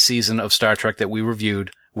every season of Star Trek that we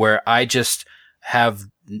reviewed where I just have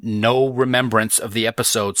no remembrance of the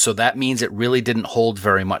episode. So that means it really didn't hold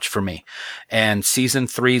very much for me. And season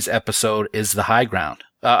 3's episode is The High Ground.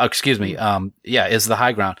 Is The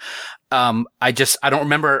High Ground. I don't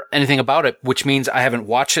remember anything about it, which means I haven't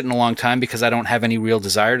watched it in a long time because I don't have any real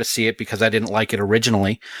desire to see it because I didn't like it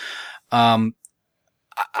originally. I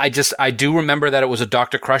do remember that it was a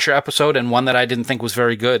Dr. Crusher episode and one that I didn't think was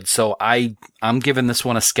very good. So I'm giving this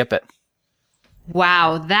one a skip it.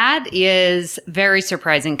 Wow. That is very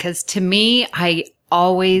surprising because to me, I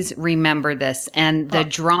always remember this and the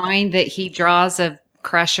drawing that he draws of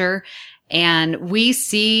Crusher. And we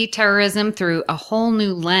see terrorism through a whole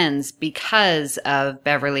new lens because of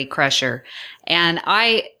Beverly Crusher. And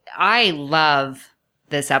I love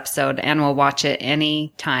this episode and will watch it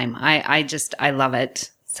any time. I love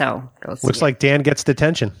it. So go see Looks it. like Dan gets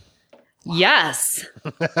detention. Yes.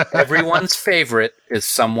 Everyone's favorite is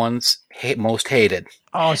someone's most hated.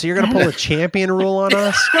 Oh, so you're going to pull a champion rule on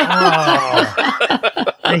us? Oh,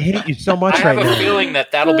 I hate you so much right now. I have a feeling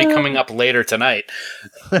that'll be coming up later tonight.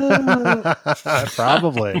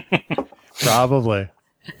 Probably.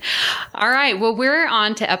 All right. Well, we're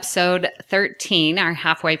on to episode 13, our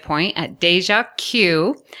halfway point at Deja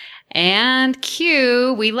Q. And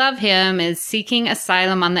Q, we love him, is seeking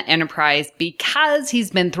asylum on the Enterprise because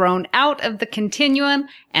he's been thrown out of the Continuum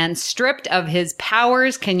and stripped of his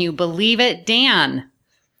powers. Can you believe it, Dan?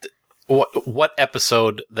 What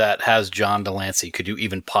episode that has John Delancey could you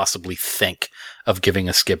even possibly think of giving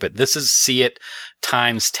a skip it? This is see it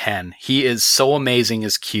times 10. He is so amazing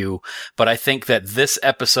as Q, but I think that this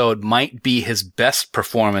episode might be his best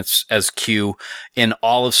performance as Q in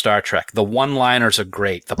all of Star Trek. The one-liners are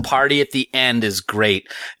great. The party at the end is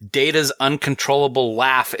great. Data's uncontrollable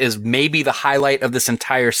laugh is maybe the highlight of this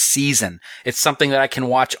entire season. It's something that I can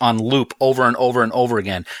watch on loop over and over and over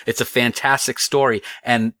again. It's a fantastic story,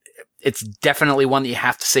 and it's definitely one that you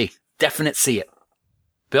have to see. Definite see it.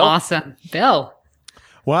 Bill? Awesome. Bill.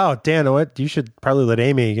 Wow, Dan, what you should probably let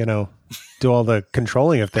Amy, do all the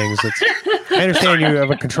controlling of things. I understand you have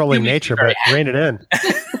a controlling nature, but rein it in.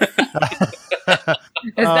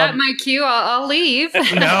 Is that my cue? I'll leave.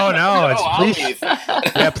 No, please. leave.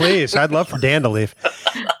 Yeah, please. I'd love for Dan to leave.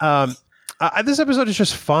 This episode is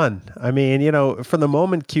just fun. I mean, from the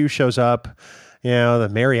moment Q shows up, the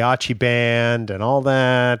mariachi band and all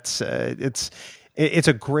that, it's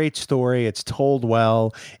a great story. It's told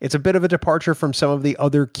well. It's a bit of a departure from some of the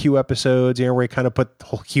other Q episodes, where he kind of put the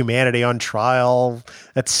whole humanity on trial.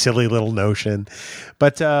 That silly little notion.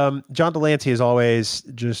 But John Delancey, as always,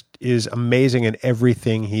 just is amazing in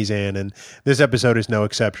everything he's in. And this episode is no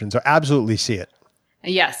exception. So absolutely see it.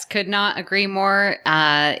 Yes, could not agree more.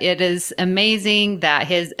 It is amazing that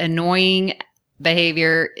his annoying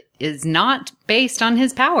behavior is not based on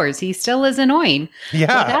his powers. He still is annoying.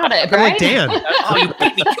 Yeah. Without it, Like right? Dan. Oh, you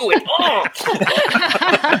beat me to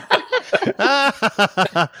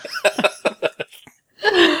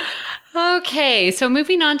it. Okay, so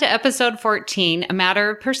moving on to episode 14, A Matter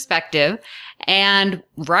of Perspective. And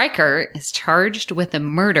Riker is charged with the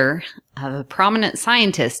murder of a prominent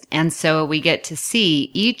scientist. And so we get to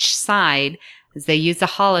see each side as they use the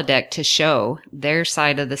holodeck to show their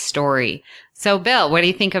side of the story. So, Bill, what do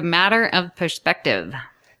you think of Matter of Perspective?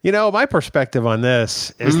 My perspective on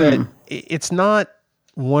this is that it's not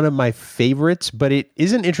one of my favorites, but it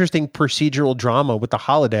is an interesting procedural drama with the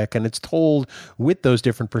holodeck, and it's told with those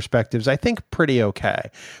different perspectives, I think pretty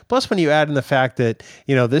okay. Plus, when you add in the fact that,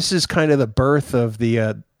 this is kind of the birth of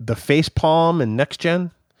the face palm and Next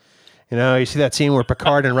Gen. You see that scene where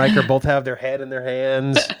Picard and Riker both have their head in their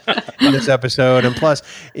hands in this episode. And plus,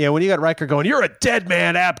 when you got Riker going, "You're a dead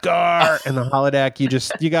man, Apgar," and the holodeck,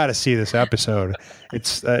 you got to see this episode. I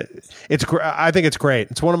think it's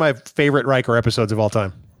great. It's one of my favorite Riker episodes of all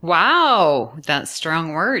time. Wow, that's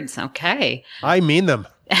strong words. Okay. I mean them.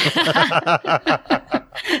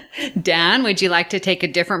 Dan, would you like to take a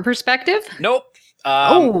different perspective? Nope.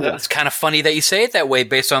 It's kind of funny that you say it that way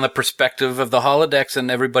based on the perspective of the holodecks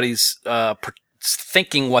and everybody's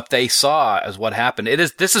thinking what they saw as what happened.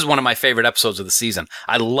 This is one of my favorite episodes of the season.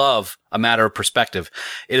 I love A Matter of Perspective.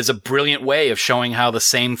 It is a brilliant way of showing how the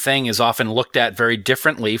same thing is often looked at very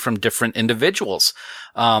differently from different individuals.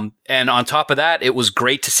 And on top of that, it was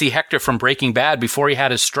great to see Hector from Breaking Bad before he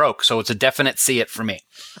had his stroke. So it's a definite see it for me.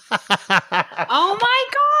 Oh my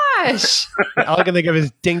gosh. All I can think of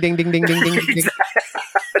is ding, ding, ding, ding, ding, ding, ding.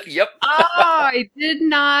 Yep. Oh, I did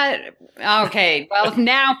not. Okay. Well,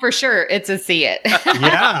 now for sure it's a see it.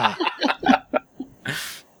 Yeah.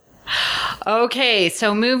 Okay.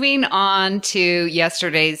 So moving on to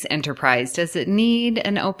yesterday's Enterprise. Does it need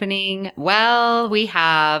an opening? Well, we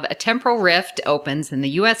have a temporal rift opens and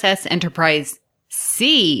the USS Enterprise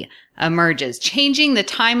C emerges, changing the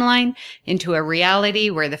timeline into a reality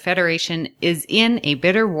where the Federation is in a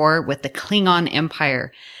bitter war with the Klingon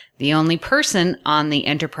Empire. The only person on the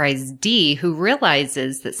Enterprise D who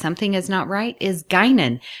realizes that something is not right is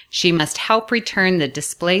Guinan. She must help return the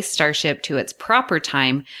displaced starship to its proper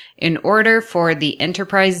time in order for the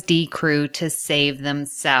Enterprise D crew to save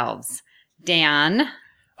themselves. Dan,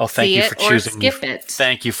 oh, thank see you it for or choosing me. skip it?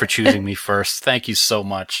 Thank you for choosing me first. Thank you so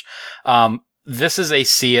much. This is a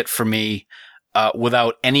see it for me,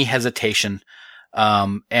 without any hesitation.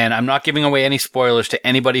 And I'm not giving away any spoilers to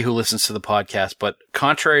anybody who listens to the podcast, but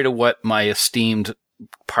contrary to what my esteemed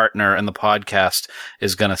partner in the podcast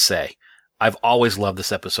is going to say, I've always loved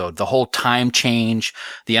this episode. The whole time change,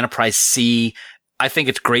 the Enterprise C, I think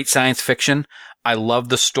it's great science fiction. I love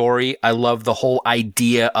the story. I love the whole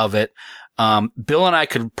idea of it. Bill and I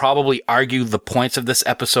could probably argue the points of this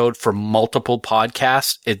episode for multiple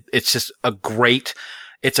podcasts. It's just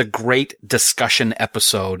it's a great discussion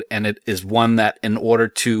episode, and it is one that in order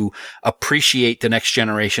to appreciate the Next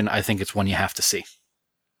Generation, I think it's one you have to see.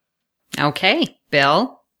 Okay,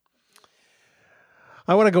 Bill.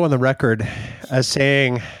 I want to go on the record as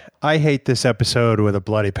saying I hate this episode with a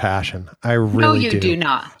bloody passion. I really do. No, you do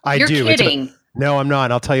not. You're kidding. No, I'm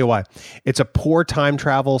not. I'll tell you why. It's a poor time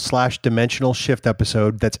travel / dimensional shift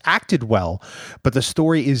episode that's acted well, but the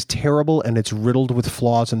story is terrible and it's riddled with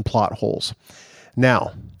flaws and plot holes.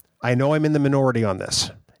 Now, I know I'm in the minority on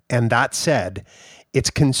this, and that said, it's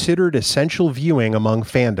considered essential viewing among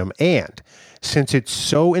fandom, and since it's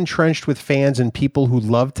so entrenched with fans and people who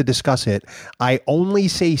love to discuss it, I only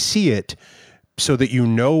say see it so that you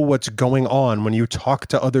know what's going on when you talk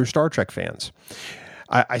to other Star Trek fans.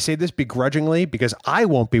 I say this begrudgingly because I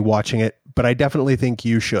won't be watching it, but I definitely think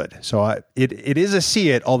you should. So it is a see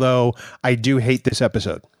it, although I do hate this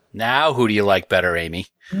episode. Now, who do you like better, Amy?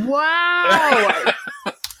 Wow.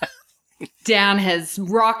 Dan has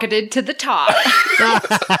rocketed to the top.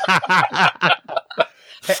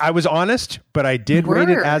 Hey, I was honest, but I did rate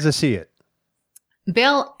it as a see it.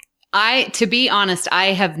 Bill, to be honest,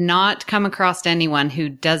 I have not come across anyone who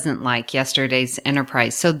doesn't like yesterday's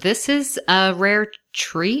Enterprise. So this is a rare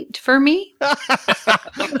treat for me.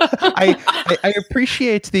 I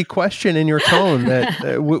appreciate the question in your tone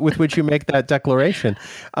that with which you make that declaration.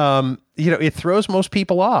 It throws most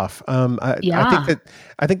people off. I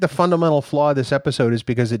think the fundamental flaw of this episode is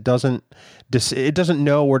because it doesn't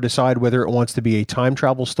know or decide whether it wants to be a time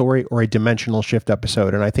travel story or a dimensional shift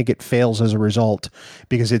episode, and I think it fails as a result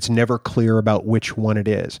because it's never clear about which one it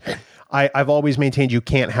is. I've always maintained you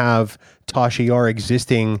can't have Tasha Yar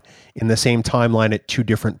existing in the same timeline at two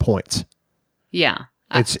different points. Yeah,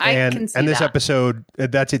 I can see this episode.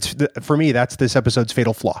 For me. That's this episode's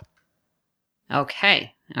fatal flaw.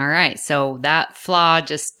 Okay, all right. So that flaw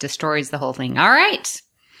just destroys the whole thing. All right,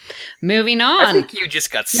 moving on. I think you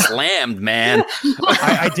just got slammed, man.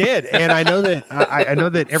 I did, and I know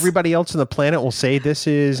that everybody else on the planet will say this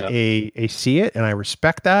is a see it, and I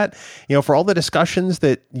respect that. For all the discussions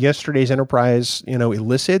that yesterday's Enterprise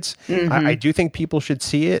elicits, I do think people should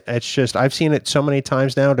see it. It's just I've seen it so many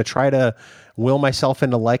times now to try to will myself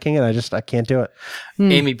into liking it. I can't do it.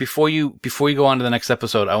 Amy, before you go on to the next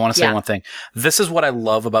episode, I want to say one thing. This is what I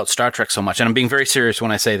love about Star Trek so much, and I'm being very serious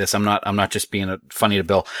when I say this. I'm not just being funny to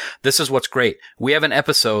Bill. This is what's great. We have an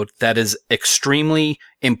episode that is extremely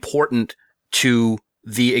important to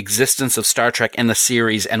the existence of Star Trek and the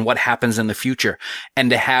series and what happens in the future, and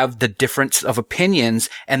to have the difference of opinions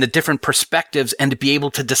and the different perspectives and to be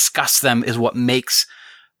able to discuss them is what makes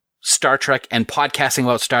Star Trek and podcasting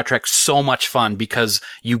about Star Trek so much fun, because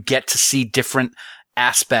you get to see different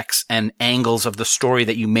aspects and angles of the story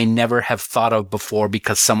that you may never have thought of before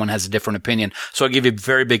because someone has a different opinion. So I'll give you a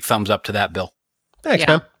very big thumbs up to that, Bill. Thanks,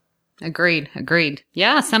 man. Agreed.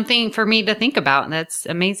 Yeah, something for me to think about. That's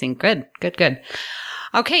amazing. Good.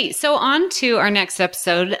 Okay, so on to our next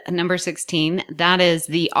episode, number 16. That is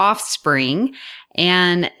The Offspring.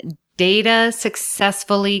 And Data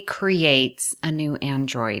successfully creates a new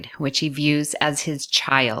android, which he views as his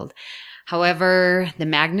child. However, the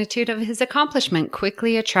magnitude of his accomplishment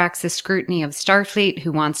quickly attracts the scrutiny of Starfleet,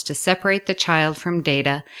 who wants to separate the child from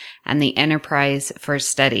Data and the Enterprise for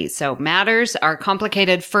study. So matters are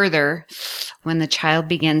complicated further when the child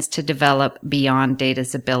begins to develop beyond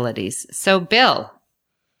Data's abilities. So, Bill,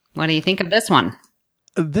 what do you think of this one?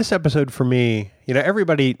 This episode for me,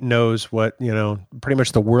 everybody knows what, pretty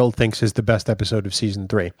much the world thinks is the best episode of season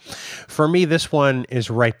 3. For me, this one is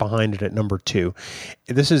right behind it at number 2.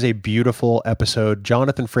 This is a beautiful episode.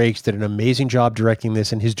 Jonathan Frakes did an amazing job directing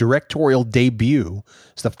this, and his directorial debut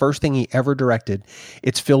is the first thing he ever directed.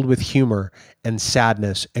 It's filled with humor and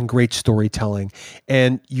sadness and great storytelling,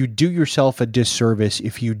 and you do yourself a disservice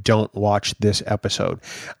if you don't watch this episode.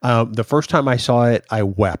 The first time I saw it, I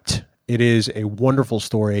wept. It is a wonderful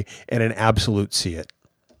story and an absolute see it.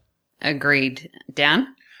 Agreed. Dan?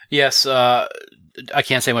 Yes, I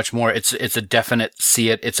can't say much more. It's a definite see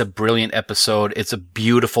it. It's a brilliant episode. It's a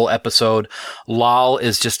beautiful episode. Lal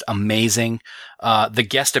is just amazing. The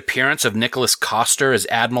guest appearance of Nicholas Coster as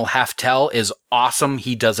Admiral Haftel is awesome.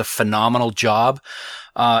 He does a phenomenal job.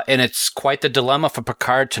 And it's quite the dilemma for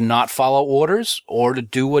Picard to not follow orders or to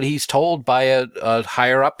do what he's told by a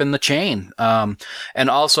higher up in the chain. And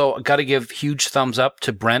also got to give huge thumbs up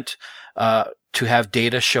to Brent, to have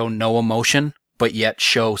Data show no emotion, but yet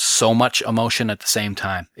show so much emotion at the same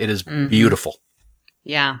time. It is beautiful.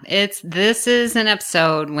 Yeah, this is an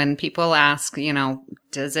episode when people ask,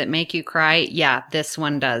 does it make you cry? Yeah, this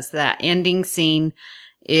one does. That ending scene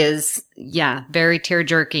is, very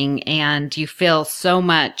tear-jerking, and you feel so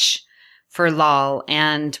much for Lal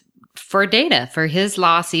and for Data, for his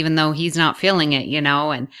loss, even though he's not feeling it,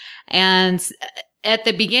 and at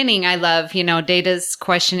the beginning, I love, Data's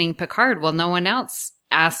questioning Picard. Well, no one else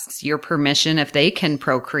asks your permission if they can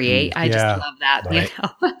procreate. I just love that, right.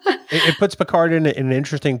 It puts Picard in an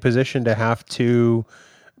interesting position to have to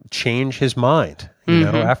change his mind,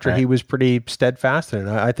 after he was pretty steadfast in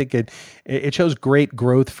it. I think it shows great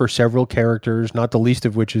growth for several characters, not the least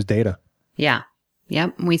of which is Data. Yeah.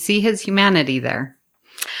 Yep. We see his humanity there.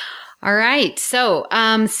 All right. So,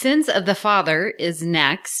 Sins of the Father is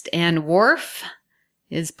next, and Worf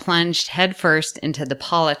is plunged headfirst into the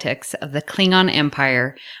politics of the Klingon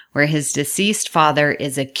Empire, where his deceased father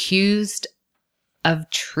is accused of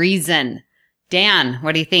treason. Dan,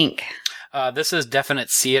 what do you think? This is definite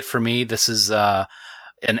see it for me. This is an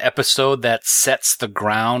episode that sets the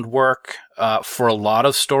groundwork for a lot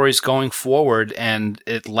of stories going forward, and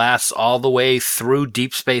it lasts all the way through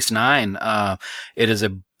Deep Space Nine. It is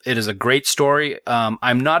It is a great story.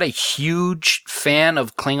 I'm not a huge fan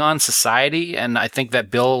of Klingon society, and I think that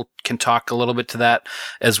Bill can talk a little bit to that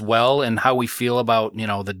as well, and how we feel about,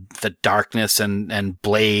 the darkness and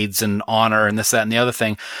blades and honor and this, that, and the other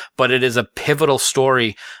thing. But it is a pivotal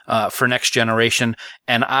story for Next Generation,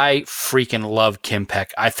 and I freaking love Kim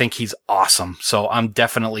Peck. I think he's awesome. So I'm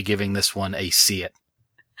definitely giving this one a see it.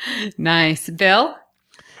 Nice. Bill?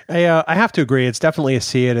 I have to agree. It's definitely a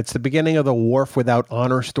see it. It's the beginning of the Worf Without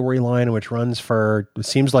Honor storyline, which runs for, it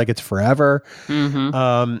seems like it's forever.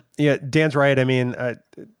 Mm-hmm. Yeah, Dan's right. I mean,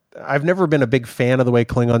 I've never been a big fan of the way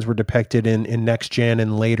Klingons were depicted in Next Gen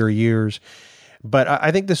in later years. But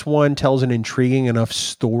I think this one tells an intriguing enough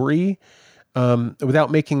story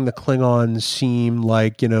without making the Klingons seem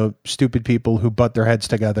like, stupid people who butt their heads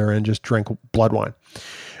together and just drink blood wine.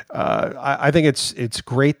 I think it's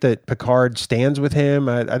great that Picard stands with him.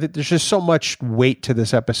 I think there's just so much weight to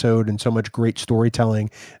this episode and so much great storytelling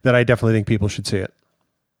that I definitely think people should see it.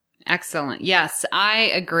 Excellent. Yes, I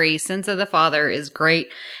agree. Sins of the Father is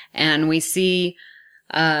great. And we see,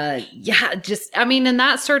 and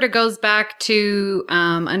that sort of goes back to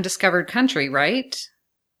Undiscovered Country, right?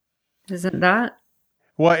 Isn't that?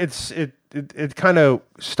 Well, it kind of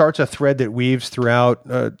starts a thread that weaves throughout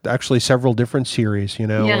actually several different series,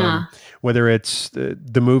 Yeah. Whether it's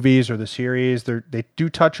the movies or the series, they do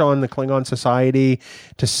touch on the Klingon society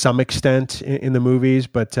to some extent in the movies,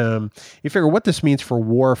 but you figure what this means for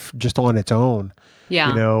Worf just on its own.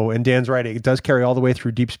 Yeah. And Dan's right. It does carry all the way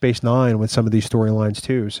through Deep Space Nine with some of these storylines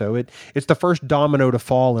too. So it's the first domino to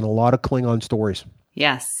fall in a lot of Klingon stories.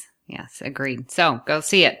 Yes, agreed. So go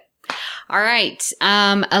see it. All right.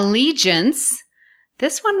 Allegiance.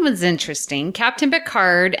 This one was interesting. Captain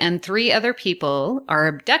Picard and 3 other people are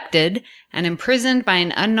abducted and imprisoned by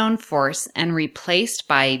an unknown force and replaced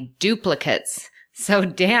by duplicates. So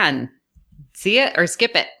Dan, see it or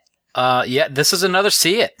skip it? Yeah, this is another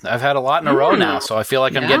see it. I've had a lot in a row now, so I feel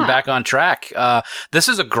like I'm getting back on track. This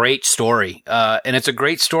is a great story. And it's a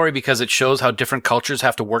great story because it shows how different cultures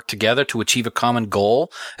have to work together to achieve a common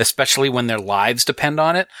goal, especially when their lives depend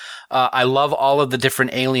on it. I love all of the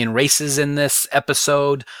different alien races in this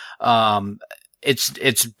episode.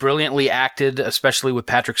 It's brilliantly acted, especially with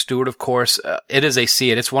Patrick Stewart, of course. It is a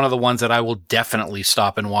see it. It's one of the ones that I will definitely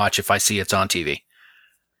stop and watch if I see it's on TV.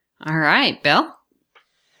 All right, Bill?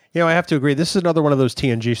 I have to agree. This is another one of those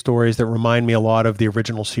TNG stories that remind me a lot of the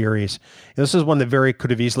original series. This is one that very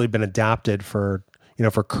could have easily been adapted for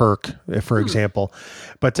Kirk, for example.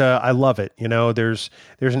 But I love it. There's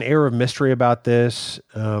an air of mystery about this.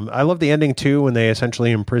 I love the ending too, when they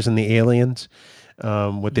essentially imprison the aliens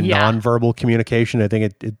with the nonverbal communication. I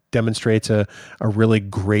think it demonstrates a really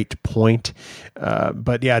great point.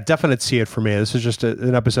 But yeah, definite see it for me. This is just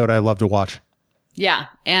an episode I love to watch. Yeah,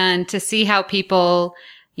 and to see how people...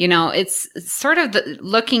 it's sort of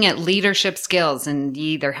looking at leadership skills, and you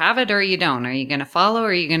either have it or you don't. Are you going to follow or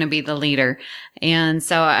are you going to be the leader? And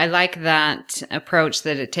so I like that approach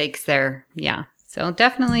that it takes there. Yeah. So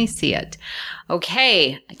definitely see it.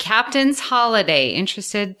 Okay. Captain's Holiday.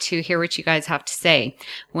 Interested to hear what you guys have to say.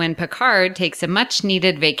 When Picard takes a much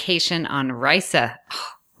needed vacation on Risa.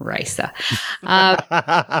 Oh, Risa.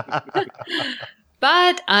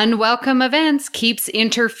 But unwelcome events keeps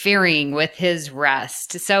interfering with his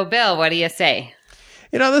rest. So, Bill, what do you say?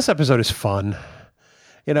 This episode is fun.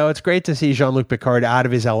 It's great to see Jean-Luc Picard out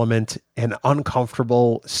of his element and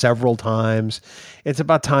uncomfortable several times. It's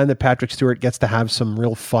about time that Patrick Stewart gets to have some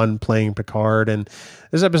real fun playing Picard. And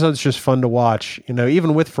this episode's just fun to watch,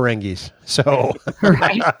 even with Ferengis. So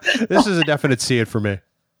this is a definite see it for me.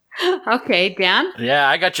 Okay, Dan? Yeah,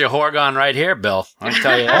 I got your Horgon right here, Bill. I'll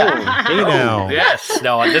tell you that. Hey now. Yes.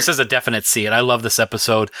 No, this is a definite see it. I love this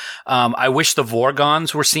episode. I wish the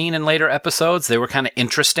Vorgons were seen in later episodes. They were kind of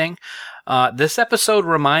interesting. This episode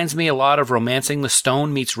reminds me a lot of Romancing the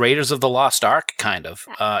Stone meets Raiders of the Lost Ark, kind of.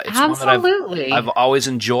 It's Absolutely. one that I've always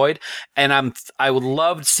enjoyed, and I would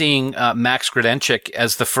love seeing Max Grodénchik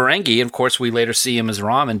as the Ferengi. And of course, we later see him as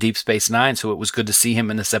Rom in Deep Space Nine, so it was good to see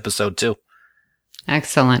him in this episode too.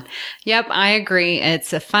 Excellent. Yep, I agree.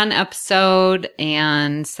 It's a fun episode,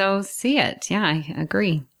 and so see it. Yeah, I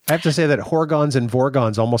agree. I have to say that Horgons and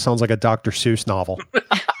Vorgons almost sounds like a Dr. Seuss novel.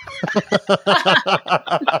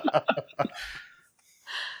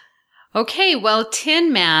 Okay, well,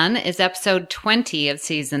 Tin Man is episode 20 of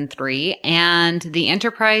season 3, and the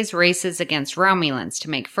Enterprise races against Romulans to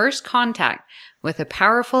make first contact with a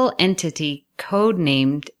powerful entity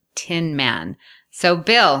codenamed Tin Man. So,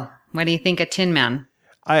 Bill, what do you think of Tin Man?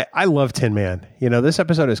 I love Tin Man. This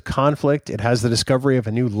episode is conflict. It has the discovery of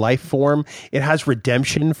a new life form. It has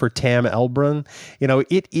redemption for Tam Elbrun.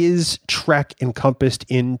 It is Trek encompassed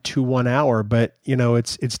into 1 hour, but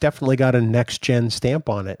it's definitely got a next gen stamp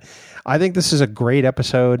on it. I think this is a great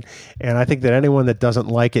episode, and I think that anyone that doesn't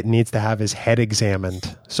like it needs to have his head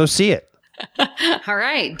examined. So see it. All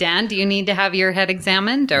right, Dan, do you need to have your head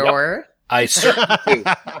examined or? Yep. I certainly do.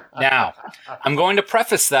 Now, I'm going to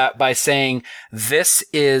preface that by saying this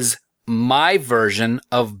is my version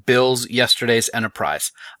of Bill's Yesterday's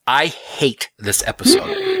Enterprise. I hate this episode.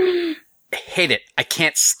 I hate it. I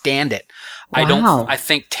can't stand it. Wow. I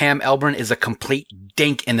think Tam Elbrun is a complete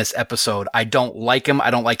dink in this episode. I don't like him.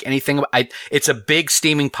 I don't like anything. It's a big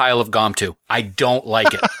steaming pile of Gomtu. I don't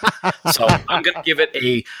like it. So I'm going to give it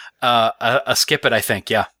a skip it, I think.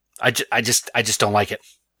 Yeah. I just don't like it.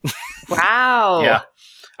 Wow. Yeah.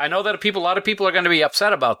 I know that a lot of people are going to be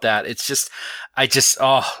upset about that. It's just,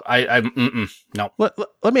 no.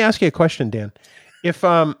 Let me ask you a question, Dan. If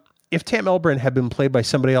Tam Elbrun had been played by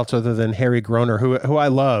somebody else other than Harry Groner, who I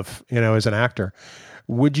love, as an actor,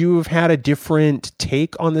 would you have had a different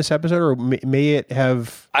take on this episode, or may it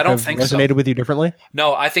have? I don't think resonated with you differently?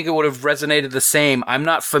 No, I think it would have resonated the same. I'm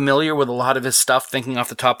not familiar with a lot of his stuff, thinking off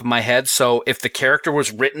the top of my head. So if the character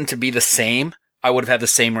was written to be the same, I would have had the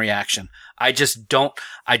same reaction. I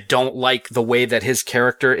don't like the way that his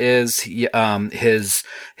character is. His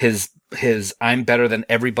I'm better than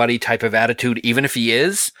everybody type of attitude, even if he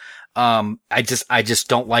is. I just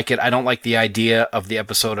don't like it. I don't like the idea of the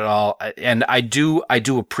episode at all. And I do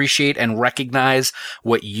appreciate and recognize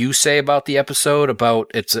what you say about the episode, about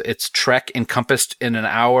it's Trek encompassed in an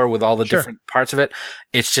hour with all the different parts of it.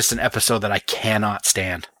 It's just an episode that I cannot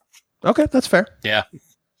stand. Okay, that's fair. Yeah.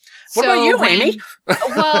 What about you, Amy?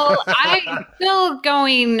 Well, I'm still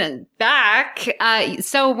going back.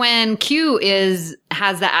 So when Q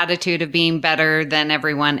has the attitude of being better than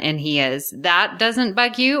everyone, and he is, that doesn't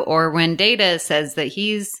bug you? Or when Data says that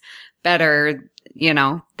he's better,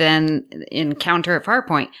 than Encounter at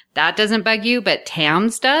Farpoint, that doesn't bug you, but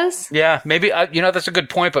Tam's does? Yeah, maybe, that's a good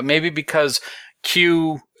point, but maybe because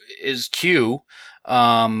Q is Q,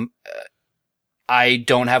 I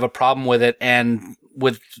don't have a problem with it, and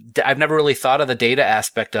I've never really thought of the Data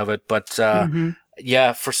aspect of it, but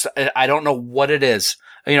yeah, I don't know what it is.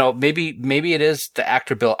 Maybe it is the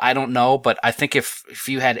actor Bill. I don't know, but I think if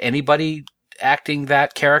you had anybody acting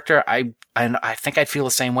that character, I think I'd feel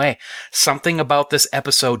the same way. Something about this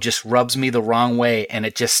episode just rubs me the wrong way, and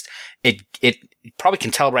it probably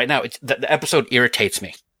can tell right now. The episode irritates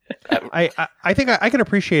me. I think I can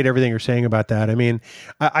appreciate everything you're saying about that. I mean,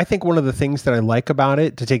 I think one of the things that I like about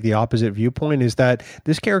it, to take the opposite viewpoint, is that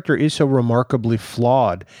this character is so remarkably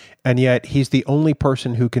flawed, and yet he's the only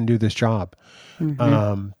person who can do this job.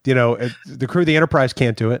 Mm-hmm. The crew of the Enterprise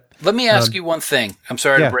can't do it. Let me ask you one thing. I'm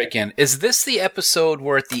sorry to break in. Is this the episode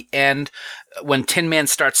where at the end, when Tin Man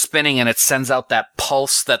starts spinning and it sends out that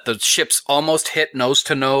pulse that the ships almost hit nose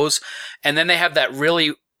to nose, and then they have that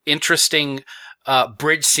really interesting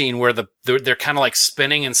bridge scene where they're kind of like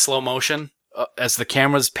spinning in slow motion as the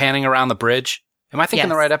camera's panning around the bridge? Am I thinking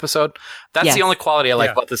the right episode? That's the only quality I like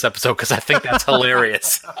about this episode, because I think that's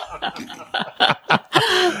hilarious.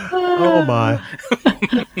 Oh my.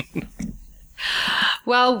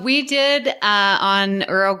 Well, we did on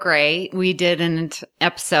Earl Grey, we did an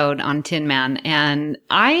episode on Tin Man, and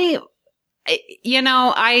I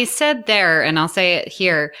said there, and I'll say it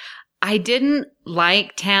here, I didn't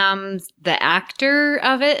like Tam's, the actor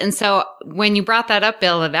of it. And so when you brought that up,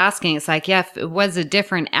 Bill, of asking, it's like, yeah, if it was a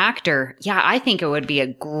different actor, yeah, I think it would be a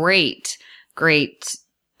great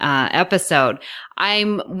episode.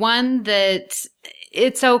 I'm one that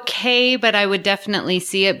it's okay, but I would definitely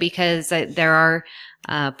see it because there are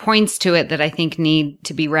points to it that I think need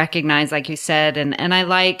to be recognized, like you said. And I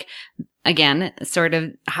like, again, sort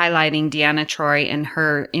of highlighting Deanna Troi and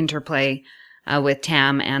her interplay with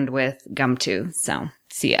Tam and with Gumtu. So,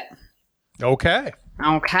 see it. Okay.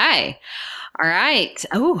 All right.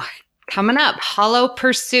 Oh, coming up, Hollow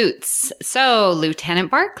Pursuits. So, Lieutenant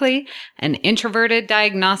Barclay, an introverted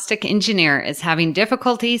diagnostic engineer, is having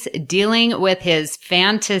difficulties dealing with his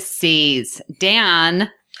fantasies. Dan?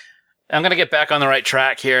 I'm going to get back on the right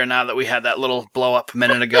track here now that we had that little blow up a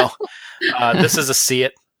minute ago. This is a see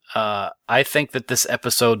it. I think that this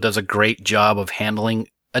episode does a great job of handling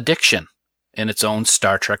addiction in its own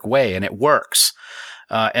Star Trek way, and it works.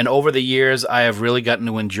 And over the years, I have really gotten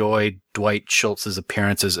to enjoy Dwight Schultz's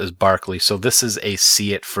appearances as Barclay, so this is a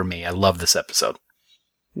see it for me. I love this episode.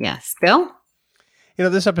 Yes. Bill?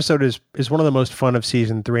 This episode is one of the most fun of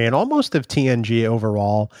season 3 and almost of TNG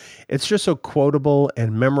overall. It's just so quotable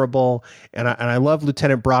and memorable, and I love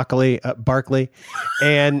Lieutenant Barclay.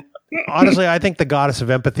 And honestly, I think the Goddess of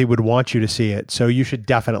Empathy would want you to see it, so you should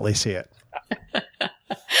definitely see it.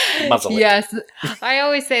 Muzzle it. Yes. I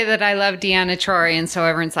always say that I love Deanna Troy, and so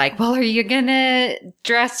everyone's like, well, are you going to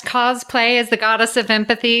dress cosplay as the Goddess of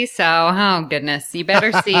Empathy? So, oh goodness, you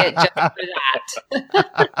better see it just for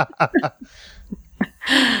that.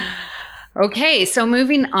 Okay, so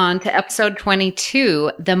moving on to episode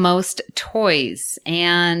 22, The Most Toys.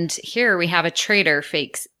 And here we have a traitor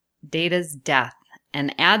fakes Data's death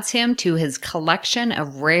and adds him to his collection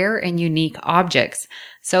of rare and unique objects.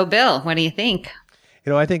 So, Bill, what do you think?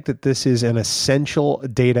 I think that this is an essential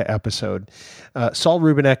Data episode. Saul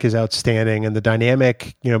Rubinek is outstanding, and the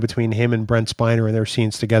dynamic, between him and Brent Spiner and their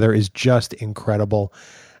scenes together is just incredible.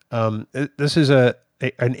 This is an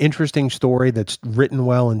interesting story that's written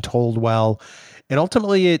well and told well, and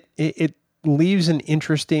ultimately it leaves an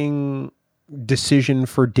interesting decision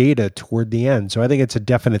for Data toward the end. So I think it's a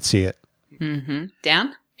definite see it. Mm-hmm.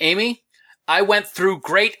 Dan? Amy, I went through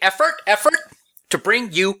great effort to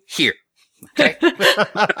bring you here. Okay.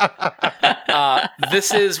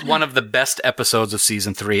 This is one of the best episodes of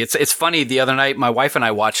season 3. It's funny. The other night, my wife and I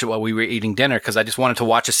watched it while we were eating dinner because I just wanted to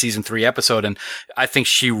watch a season 3 episode, and I think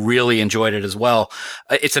she really enjoyed it as well.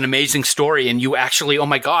 It's an amazing story, and you actually, oh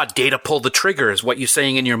my God, Data pulled the trigger is what you're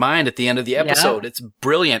saying in your mind at the end of the episode. Yeah. It's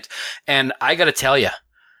brilliant. And I got to tell you,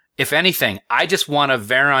 if anything, I just want a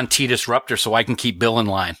Varon T Disruptor so I can keep Bill in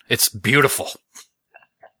line. It's beautiful.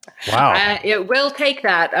 Wow. It will take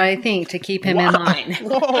that, I think, to keep him in line.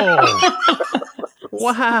 Whoa.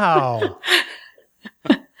 Wow.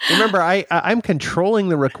 Remember, I'm controlling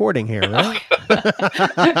the recording here, right?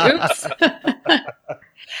 Oops.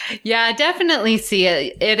 Yeah, definitely see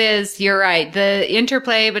it. It is, you're right. The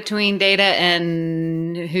interplay between Data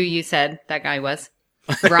and who you said that guy was?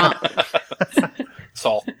 Ron.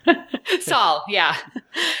 Saul, yeah,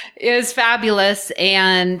 is fabulous.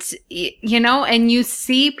 And, and you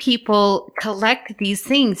see people collect these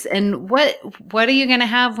things. And what are you going to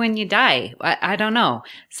have when you die? I don't know.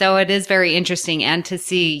 So it is very interesting. And to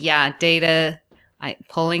see, Data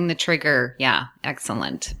pulling the trigger. Yeah,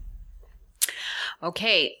 excellent.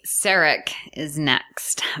 Okay, Sarek is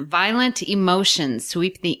next. Violent emotions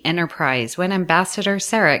sweep the Enterprise when Ambassador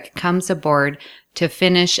Sarek comes aboard to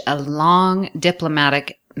finish a long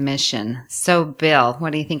diplomatic mission. So, Bill,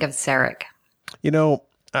 what do you think of Sarek?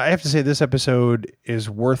 I have to say this episode is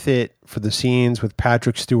worth it for the scenes with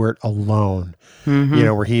Patrick Stewart alone,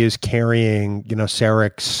 where he is carrying,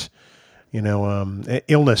 Sarek's,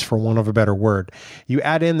 illness, for want of a better word. You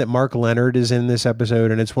add in that Mark Leonard is in this episode,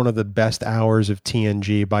 and it's one of the best hours of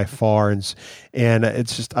TNG by far. And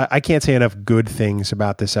it's just, I can't say enough good things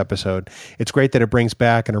about this episode. It's great that it brings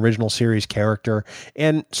back an original series character,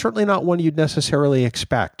 and certainly not one you'd necessarily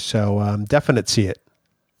expect. So definite see it.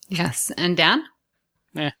 Yes. And Dan?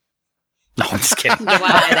 No, I'm just kidding.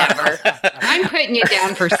 Whatever. I'm putting you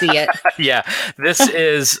down for see it. Yeah, this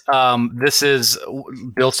is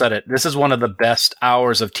Bill said it. This is one of the best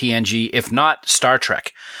hours of TNG, if not Star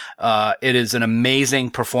Trek. It is an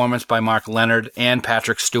amazing performance by Mark Leonard and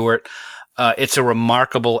Patrick Stewart. It's a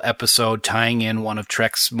remarkable episode tying in one of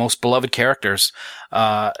Trek's most beloved characters.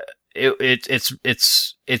 It's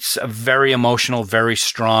a very emotional, very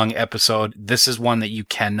strong episode. This is one that you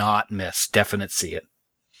cannot miss. Definite see it.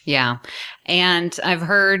 Yeah. And I've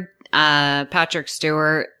heard Patrick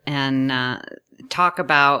Stewart and talk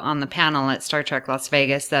about on the panel at Star Trek Las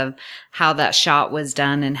Vegas of how that shot was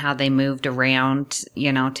done and how they moved around,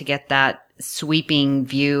 to get that sweeping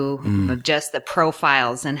view of just the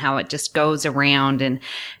profiles and how it just goes around, and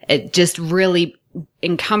it just really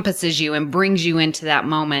encompasses you and brings you into that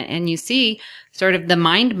moment. And you see sort of the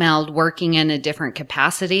mind meld working in a different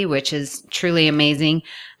capacity, which is truly amazing.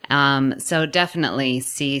 So definitely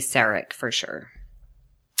see Sarek for sure.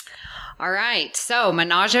 All right. So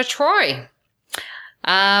Menage a Troi.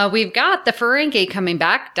 We've got the Ferengi coming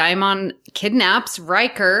back. Daimon kidnaps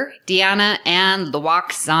Riker, Deanna, and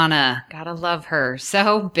Lwaxana. Gotta love her.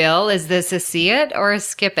 So Bill, is this a see it or a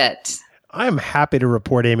skip it? I'm happy to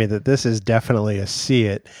report, Amy, that this is definitely a see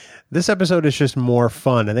it. This episode is just more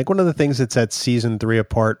fun. I think one of the things that sets season 3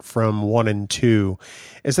 apart from 1 and 2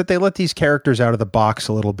 is that they let these characters out of the box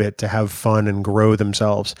a little bit to have fun and grow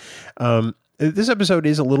themselves. This episode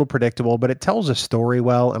is a little predictable, but it tells a story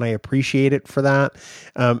well, and I appreciate it for that.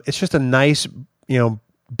 It's just a nice,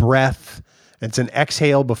 breath. It's an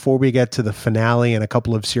exhale before we get to the finale and a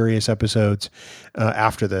couple of serious episodes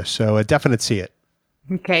after this. So a definite see it.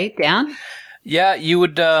 Okay, Dan? Yeah, you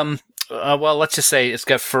would... well, let's just say it's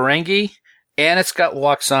got Ferengi and it's got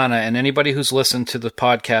Lwaxana, and anybody who's listened to the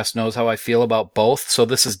podcast knows how I feel about both. So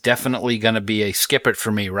this is definitely going to be a skip it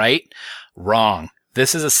for me, right? Wrong.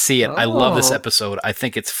 This is a see it. I love this episode. I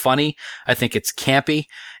think it's funny. I think it's campy,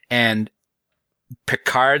 and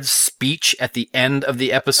Picard's speech at the end of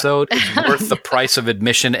the episode is worth the price of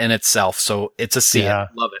admission in itself. So it's a see it.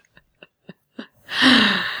 Love it.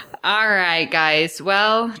 All right, guys.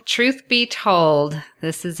 Well, truth be told,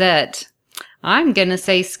 this is it. I'm going to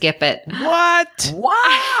say skip it. What?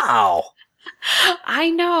 Wow.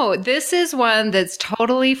 I know. This is one that's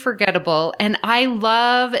totally forgettable. And I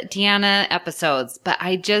love Deanna episodes, but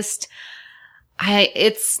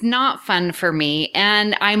it's not fun for me.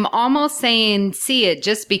 And I'm almost saying see it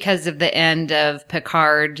just because of the end of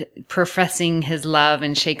Picard professing his love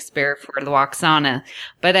in Shakespeare for Lwaxana.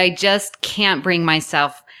 But I just can't bring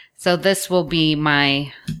myself. So this will be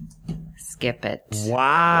my skip it.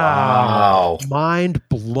 Wow. Mind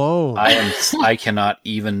blown. I can't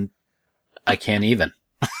even. I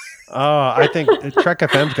think Trek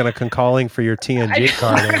FM's going to come calling for your TNG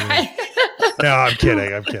card. No, I'm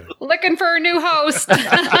kidding. Looking for a new host.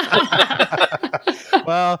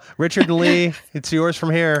 Well, Richard and Lee, it's yours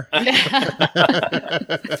from here.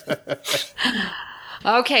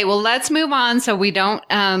 Okay, well, let's move on so we don't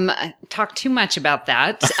talk too much about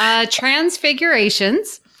that.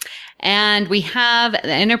 Transfigurations. And we have the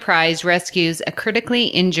Enterprise rescues a critically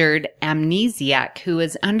injured amnesiac who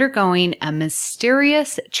is undergoing a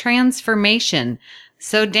mysterious transformation.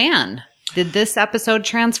 So, Dan, did this episode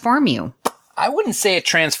transform you? I wouldn't say it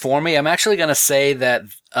transformed me. I'm actually going to say that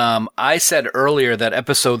I said earlier that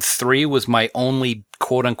episode 3 was my only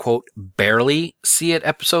quote-unquote barely see it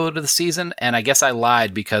episode of the season, and I guess I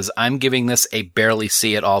lied because I'm giving this a barely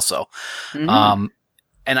see it also. And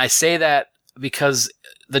I say that because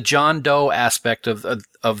the John Doe aspect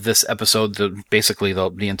of this episode, basically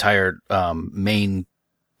the entire main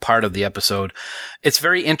part of the episode, it's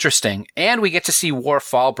very interesting, and we get to see Worf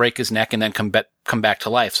fall, break his neck, and then come back to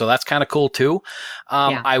life. So that's kind of cool too.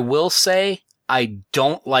 I will say I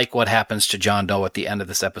don't like what happens to John Doe at the end of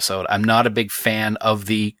this episode. I'm not a big fan of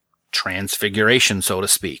the transfiguration, so to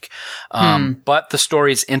speak. But the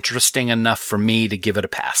story's interesting enough for me to give it a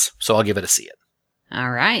pass. So I'll give it a see it.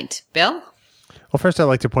 All right. Bill? Well, first I'd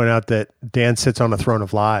like to point out that Dan sits on a throne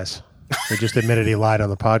of lies. He just admitted he lied on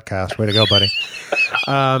the podcast. Way to go, buddy.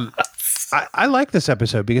 I like this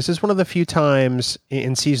episode because it's one of the few times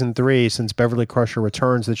in season 3 since Beverly Crusher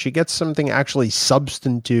returns that she gets something actually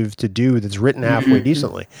substantive to do that's written halfway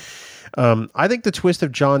decently. I think the twist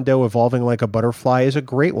of John Doe evolving like a butterfly is a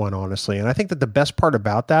great one, honestly. And I think that the best part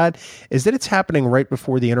about that is that it's happening right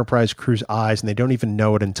before the Enterprise crew's eyes, and they don't even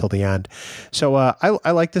know it until the end. So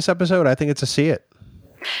I like this episode. I think it's a see it.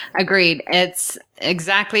 Agreed. It's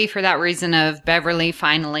exactly for that reason of Beverly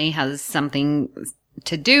finally has something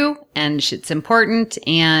to do and it's important.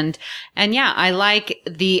 And yeah, I like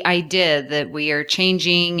the idea that we are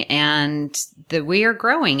changing and that we are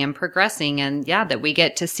growing and progressing, and yeah, that we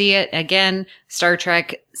get to see it again, Star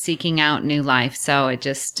Trek seeking out new life. So it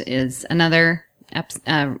just is another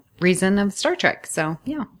reason of Star Trek. So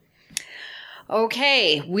yeah.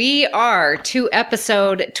 Okay, we are to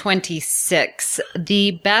episode 26,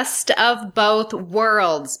 The Best of Both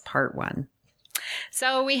Worlds, Part 1.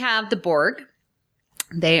 So we have the Borg.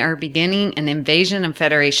 They are beginning an invasion of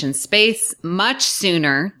Federation space much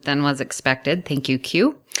sooner than was expected. Thank you,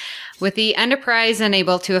 Q. With the Enterprise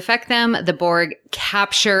unable to affect them, the Borg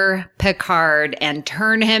capture Picard and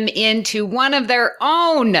turn him into one of their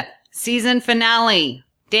own. Season finale.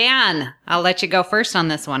 Dan, I'll let you go first on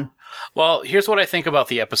this one. Well, here's what I think about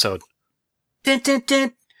the episode. Dun, dun,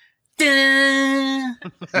 dun, dun.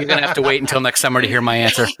 You're going to have to wait until next summer to hear my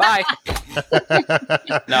answer. Bye.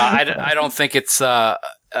 No, I don't think it's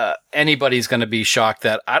anybody's going to be shocked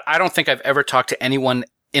that I don't think I've ever talked to anyone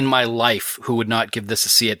in my life who would not give this a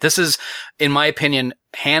see it. This is, in my opinion,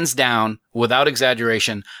 hands down, without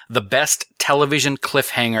exaggeration, the best television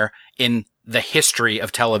cliffhanger in the history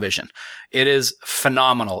of television. It is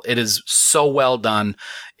phenomenal. It is so well done.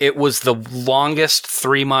 It was the longest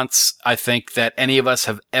 3 months, I think, that any of us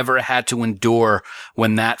have ever had to endure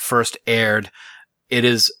when that first aired. It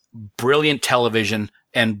is brilliant television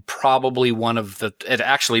and probably one of it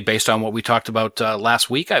actually, based on what we talked about last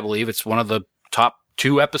week, I believe, it's one of the top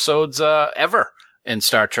 2 episodes ever in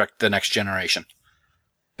Star Trek The Next Generation.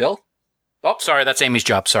 Bill? Oh, sorry, that's Amy's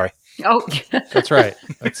job. Sorry. Oh, that's right.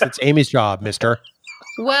 It's Amy's job, mister.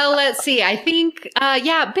 Well, let's see. I think,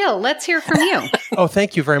 Bill, let's hear from you. Oh,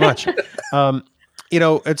 thank you very much.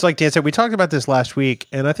 It's like Dan said, we talked about this last week,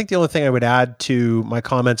 and I think the only thing I would add to my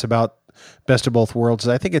comments about Best of Both Worlds.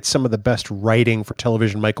 I think it's some of the best writing for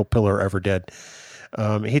television Michael Piller ever did.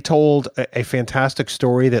 He told a fantastic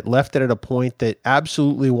story that left it at a point that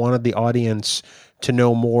absolutely wanted the audience to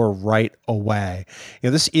know more right away.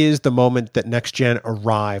 This is the moment that Next Gen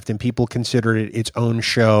arrived and people considered it its own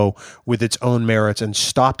show with its own merits and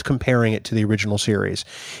stopped comparing it to the original series.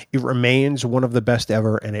 It remains one of the best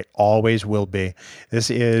ever, and it always will be.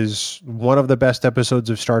 This is one of the best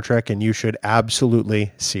episodes of Star Trek, and you should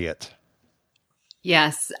absolutely see it.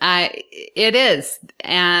 Yes, it is.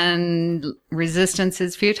 And resistance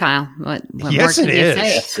is futile. What yes, more can it you is.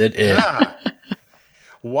 say? Yes, it is. Yeah.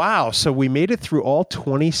 Wow. So we made it through all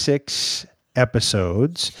 26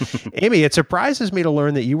 episodes. Amy, it surprises me to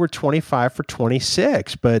learn that you were 25 for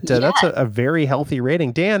 26, but that's a very healthy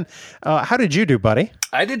rating. Dan, how did you do, buddy?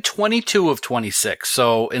 I did 22 of 26.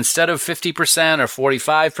 So instead of 50% or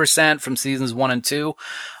 45% from seasons 1 and 2,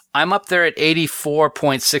 I'm up there at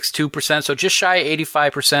 84.62%, so just shy of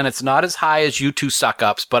 85%. It's not as high as you two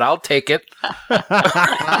suck-ups, but I'll take it.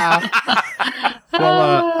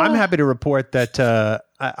 Well, I'm happy to report that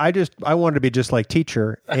I wanted to be just like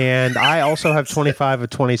Teacher, and I also have 25 of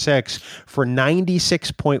 26 for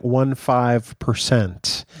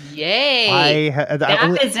 96.15%. Yay!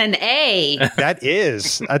 That is an A.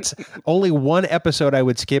 That's only one episode I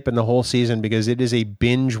would skip in the whole season because it is a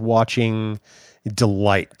binge-watching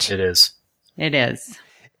delight. It is. It is.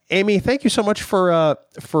 Amy, thank you so much for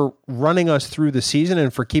running us through the season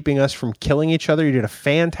and for keeping us from killing each other. You did a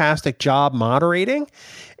fantastic job moderating.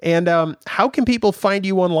 And how can people find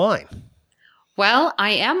you online? Well,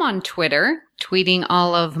 I am on Twitter, tweeting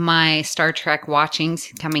all of my Star Trek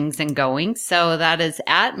watchings, comings and goings. So that is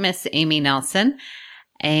at Miss Amy Nelson.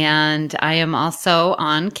 And I am also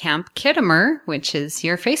on Camp Kittimer, which is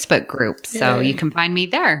your Facebook group. So you can find me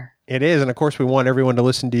there. It is. And of course, we want everyone to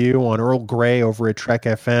listen to you on Earl Grey over at Trek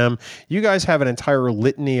FM. You guys have an entire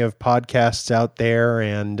litany of podcasts out there,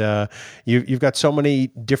 and you've got so many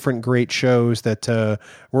different great shows that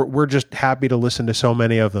we're just happy to listen to so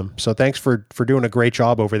many of them. So thanks for doing a great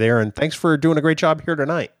job over there, and thanks for doing a great job here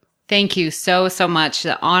tonight. Thank you so much.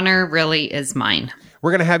 The honor really is mine.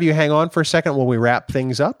 We're going to have you hang on for a second while we wrap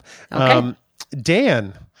things up. Okay.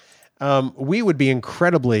 Dan, we would be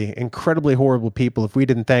incredibly, incredibly horrible people if we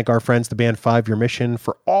didn't thank our friends, the band 5 Year Mission,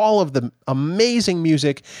 for all of the amazing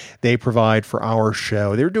music they provide for our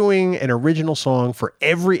show. They're doing an original song for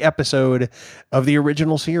every episode of the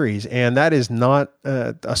original series, and that is not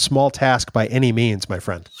a small task by any means, my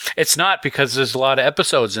friend. It's not, because there's a lot of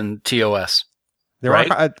episodes in TOS. There right?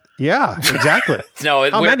 are, yeah, exactly. No,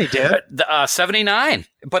 how many, Dan? 79.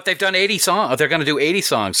 But they've done 80 songs. They're going to do 80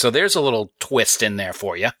 songs. So there's a little twist in there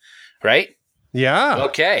for you, right? Yeah.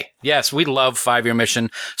 Okay. Yes, we love 5 Year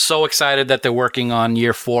Mission. So excited that they're working on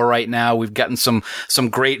year 4 right now. We've gotten some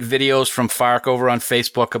great videos from Fark over on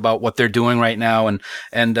Facebook about what they're doing right now, and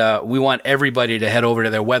we want everybody to head over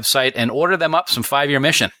to their website and order them up some 5 Year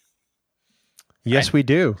Mission. Yes, right? We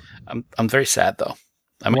do. I'm very sad though.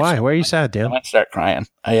 Why? Why are you sad, Dan? I might start crying.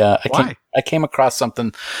 I came across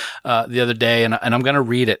something the other day, and I'm going to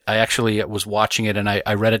read it. I actually was watching it, and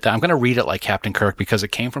I read it down. I'm going to read it like Captain Kirk because it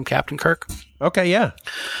came from Captain Kirk. Okay, yeah.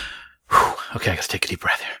 Whew. Okay, I got to take a deep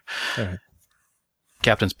breath here. All right.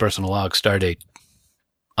 Captain's personal log, stardate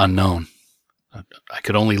unknown. I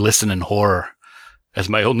could only listen in horror as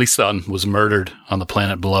my only son was murdered on the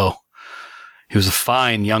planet below. He was a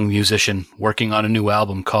fine young musician working on a new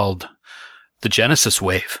album called The Genesis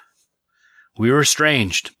Wave. We were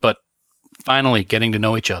estranged, but finally getting to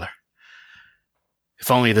know each other. If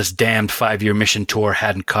only this damned 5 Year Mission tour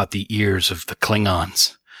hadn't caught the ears of the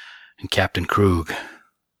Klingons and Captain Krug.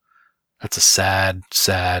 That's a sad,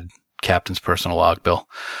 sad captain's personal log, Bill.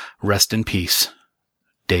 Rest in peace,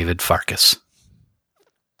 David Farkas.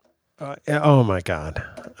 Oh my God.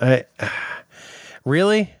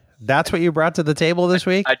 Really? That's what you brought to the table this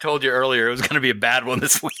week? I told you earlier it was going to be a bad one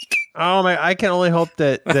this week. Oh my! I can only hope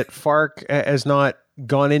that Fark has not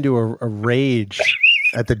gone into a rage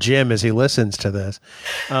at the gym as he listens to this.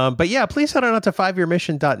 But yeah, please head on out to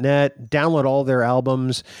 5yearmission.net, download all their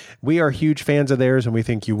albums. We are huge fans of theirs, and we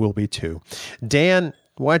think you will be too. Dan,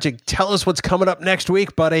 why don't you tell us what's coming up next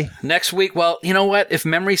week, buddy? Next week, well, you know what? If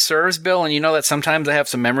memory serves, Bill, and you know that sometimes I have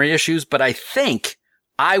some memory issues, but I think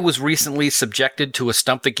I was recently subjected to a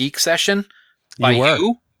Stump the Geek session by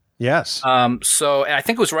you. Yes. So I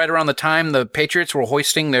think it was right around the time the Patriots were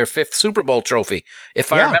hoisting their 5th Super Bowl trophy,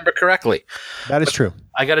 if I remember correctly. That is true.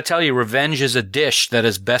 I got to tell you, revenge is a dish that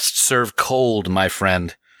is best served cold, my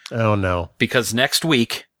friend. Oh, no. Because next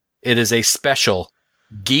week, it is a special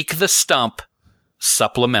Geek the Stump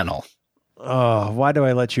supplemental. Oh, why do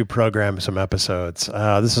I let you program some episodes?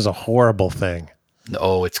 This is a horrible thing.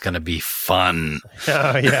 Oh, it's going to be fun.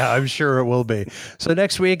 Oh, yeah, I'm sure it will be. So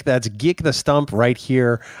next week, that's Geek the Stump right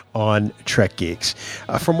here on Trek Geeks.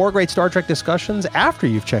 For more great Star Trek discussions after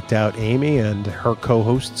you've checked out Amy and her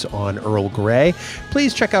co-hosts on Earl Grey,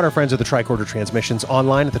 please check out our friends at the Tricorder Transmissions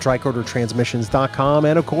online at thetricordertransmissions.com.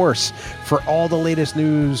 And of course, for all the latest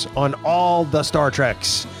news on all the Star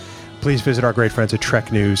Treks, please visit our great friends at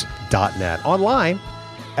treknews.net. Online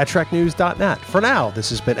at treknews.net. For now, this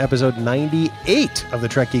has been episode 98 of the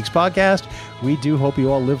Trek Geeks podcast. We do hope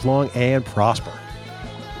you all live long and prosper.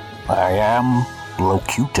 I am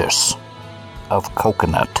Locutus of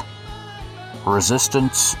Coconut.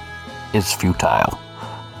 Resistance is futile.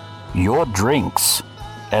 Your drinks,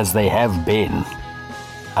 as they have been,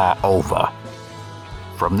 are over.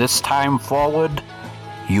 From this time forward,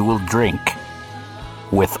 you will drink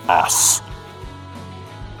with us.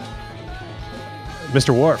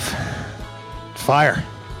 Mr. Worf, fire.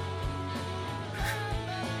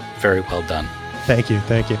 Very well done. Thank you.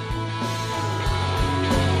 Thank you.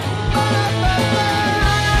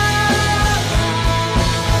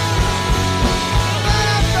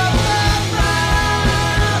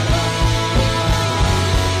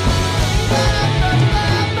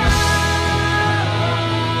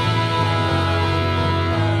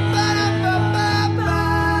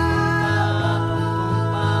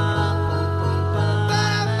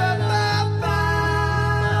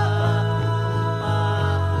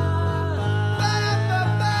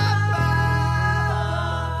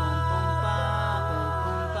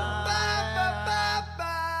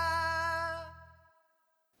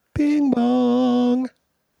 Bing bong.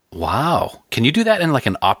 Wow. Can you do that in like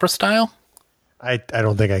an opera style? I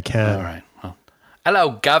don't think I can. All right. Well,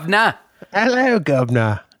 hello, governor. Hello,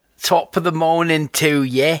 governor. Top of the morning to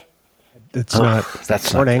you. It's not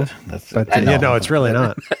That's morning, not good. but I know. no, it's really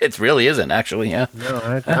not. It really isn't, actually, yeah.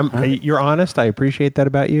 No, you're honest. I appreciate that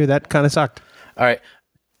about you. That kind of sucked. All right.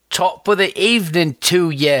 Top of the evening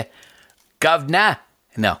to you, governor.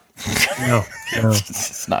 No. No.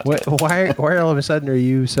 It's not good. Why all of a sudden are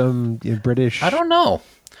you some British? I don't know.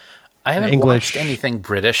 I haven't English. watched anything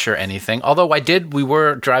British or anything. Although we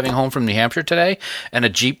were driving home from New Hampshire today, and a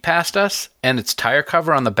Jeep passed us, and its tire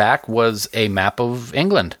cover on the back was a map of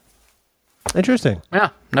England. Interesting. Yeah,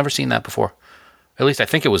 never seen that before. At least I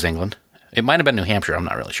think it was England. It might have been New Hampshire. I'm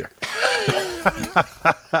not really sure.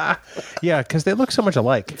 Yeah, because they look so much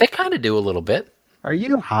alike. They kind of do a little bit. Are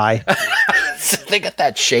you high? They got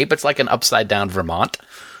that shape. It's like an upside down Vermont.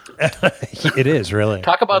 It is, really.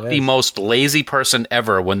 Talk about the most lazy person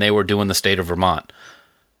ever when they were doing the state of Vermont.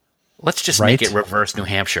 Let's just make it reverse New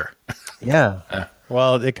Hampshire. Yeah.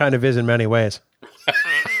 Well, it kind of is in many ways.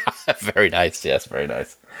 Very nice. Yes, very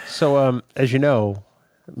nice. So, as you know,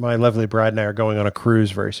 my lovely bride and I are going on a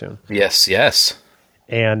cruise very soon. Yes, yes.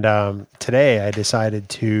 And today I decided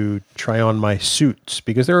to try on my suits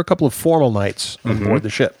because there were a couple of formal nights on board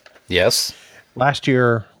the ship. Yes. Last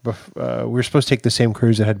year, we were supposed to take the same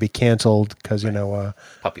cruise that had to be canceled because,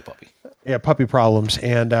 Puppy. Yeah, puppy problems.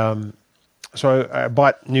 And so I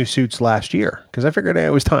bought new suits last year because I figured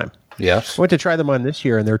it was time. Yes. I went to try them on this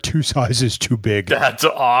year, and they're 2 sizes too big. That's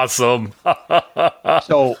awesome.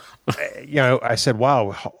 So, I said,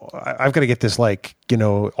 wow, I've got to get this,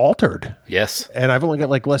 altered. Yes. And I've only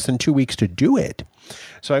got, less than 2 weeks to do it.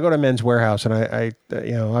 So I go to Men's Warehouse, and I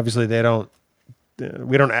obviously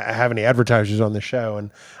we don't have any advertisers on the show,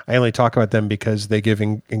 and I only talk about them because they give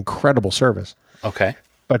incredible service. Okay.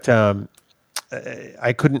 But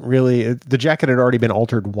I couldn't really. The jacket had already been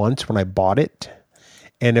altered once when I bought it,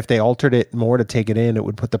 and if they altered it more to take it in, it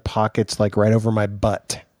would put the pockets right over my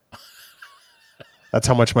butt. That's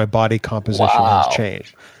how much my body composition has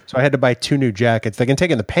changed. So I had to buy 2 new jackets. They can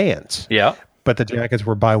take in the pants. Yeah. But the jackets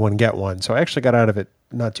were buy one, get one. So I actually got out of it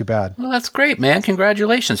not too bad. Well, that's great, man.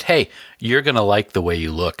 Congratulations. Hey, you're going to like the way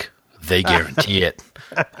you look. They guarantee it.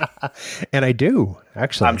 And I do,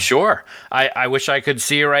 actually. I'm sure. I wish I could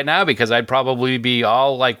see you right now because I'd probably be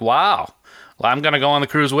all like, wow, well, I'm going to go on the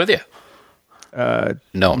cruise with you. No,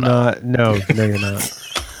 you're not.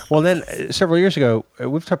 Well, then several years ago,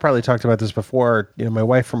 we've probably talked about this before. My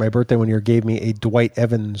wife for my birthday one year gave me a Dwight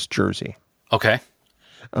Evans jersey. Okay.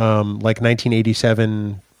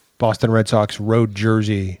 1987 Boston Red Sox road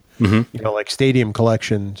jersey. Mm-hmm. Stadium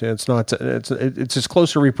collection. It's not. It's as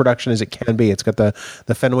close to reproduction as it can be. It's got the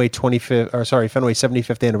Fenway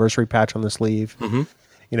 75th anniversary patch on the sleeve. Mm-hmm.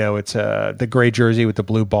 It's the gray jersey with the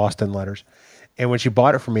blue Boston letters. And when she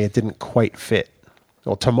bought it for me, it didn't quite fit.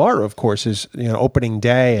 Well, tomorrow, of course, is opening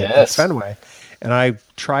day at Fenway. And I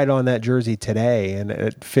tried on that jersey today, and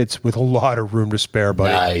it fits with a lot of room to spare,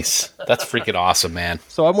 buddy. Nice. That's freaking awesome, man.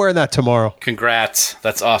 So I'm wearing that tomorrow. Congrats.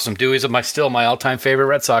 That's awesome. Dewey's still my all-time favorite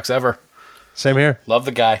Red Sox ever. Same here. Love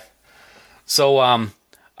the guy. So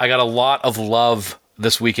I got a lot of love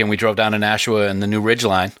this weekend. We drove down to Nashua in the new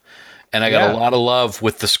Ridgeline, and I got a lot of love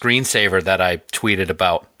with the screensaver that I tweeted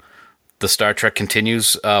about. The Star Trek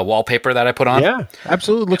Continues wallpaper that I put on. Yeah,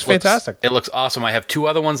 absolutely. Looks fantastic. It looks awesome. I have 2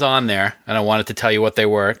 other ones on there, and I wanted to tell you what they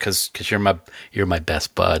were because you're my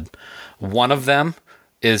best bud. One of them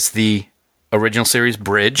is the original series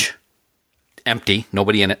bridge, empty,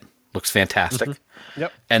 nobody in it. Looks fantastic. Mm-hmm.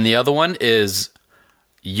 Yep. And the other one is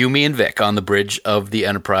Yumi and Vic on the bridge of the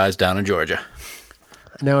Enterprise down in Georgia.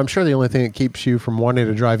 Now, I'm sure the only thing that keeps you from wanting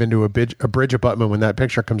to drive into a bridge abutment when that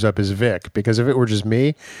picture comes up is Vic, because if it were just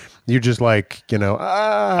me, you're just like,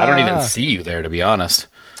 I don't even see you there, to be honest.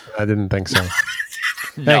 I didn't think so.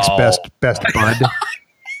 Thanks, best bud.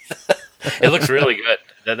 It looks really good.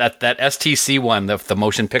 That STC one, the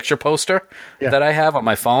motion picture poster that I have on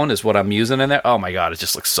my phone is what I'm using in there. Oh my God, it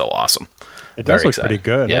just looks so awesome. It does look pretty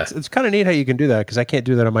good. Yeah. It's kind of neat how you can do that, because I can't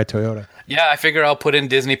do that on my Toyota. Yeah, I figure I'll put in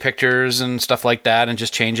Disney pictures and stuff like that and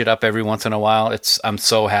just change it up every once in a while. I'm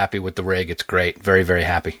so happy with the rig. It's great. Very, very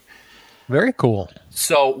happy. Very cool.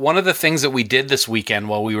 So one of the things that we did this weekend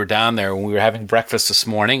while we were down there, when we were having breakfast this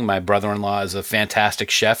morning, my brother-in-law is a fantastic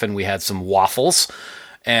chef, and we had some waffles.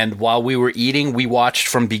 And while we were eating, we watched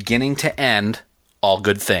from beginning to end All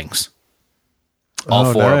Good Things.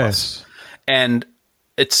 All 4 of us. And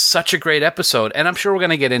it's such a great episode, and I'm sure we're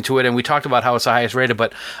going to get into it, and we talked about how it's the highest rated,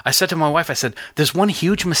 but I said to my wife, I said, there's one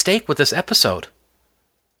huge mistake with this episode.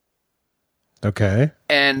 Okay.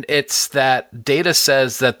 And it's that Data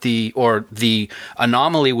says that the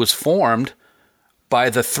anomaly was formed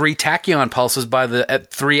by the 3 tachyon pulses by the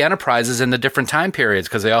 3 Enterprises in the different time periods,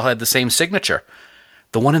 because they all had the same signature.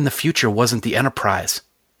 The one in the future wasn't the Enterprise.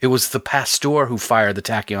 It was the Pasteur who fired the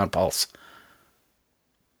tachyon pulse.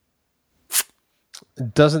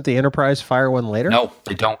 Doesn't the Enterprise fire one later? No,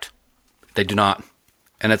 they don't. They do not.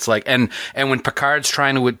 And it's like, and when Picard's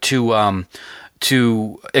trying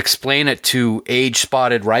to explain it to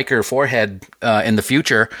age-spotted Riker forehead in the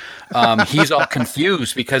future, he's all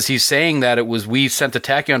confused because he's saying that we sent the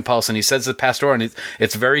tachyon pulse, and he says the Pasteur, and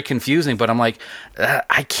it's very confusing. But I'm like,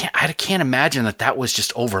 I can't imagine that was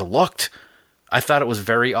just overlooked. I thought it was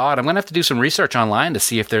very odd. I'm going to have to do some research online to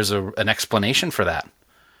see if there's an explanation for that.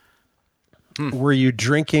 Were you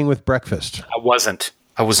drinking with breakfast? I wasn't.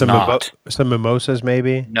 I was not. Some mimosas,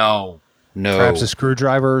 maybe? No. Perhaps a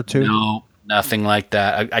screwdriver or 2? No, nothing like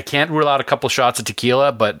that. I can't rule out a couple shots of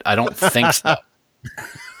tequila, but I don't think so.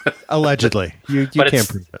 Allegedly. You can't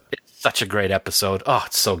prove it. It's such a great episode. Oh,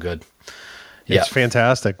 it's so good. It's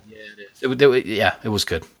fantastic. Yeah, it is. It was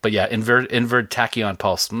good. But yeah, invert tachyon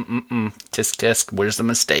pulse. Tisk tisk. Where's the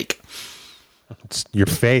mistake? It's your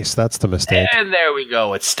face. That's the mistake. And there we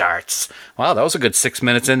go. It starts. Wow, that was a good 6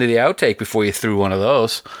 minutes into the outtake before you threw one of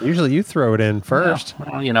those. Usually you throw it in first.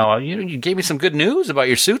 Well, you gave me some good news about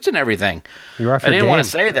your suits and everything. I didn't want to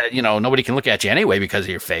say that, nobody can look at you anyway because of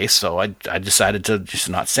your face, so I decided to just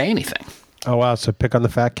not say anything. Oh, wow. So pick on the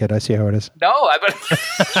fat kid. I see how it is. No, All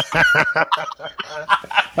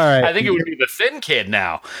right. I think it would be the thin kid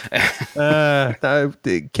now.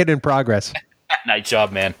 Kid in progress. Nice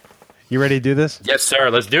job, man. You ready to do this? Yes, sir.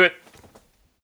 Let's do it.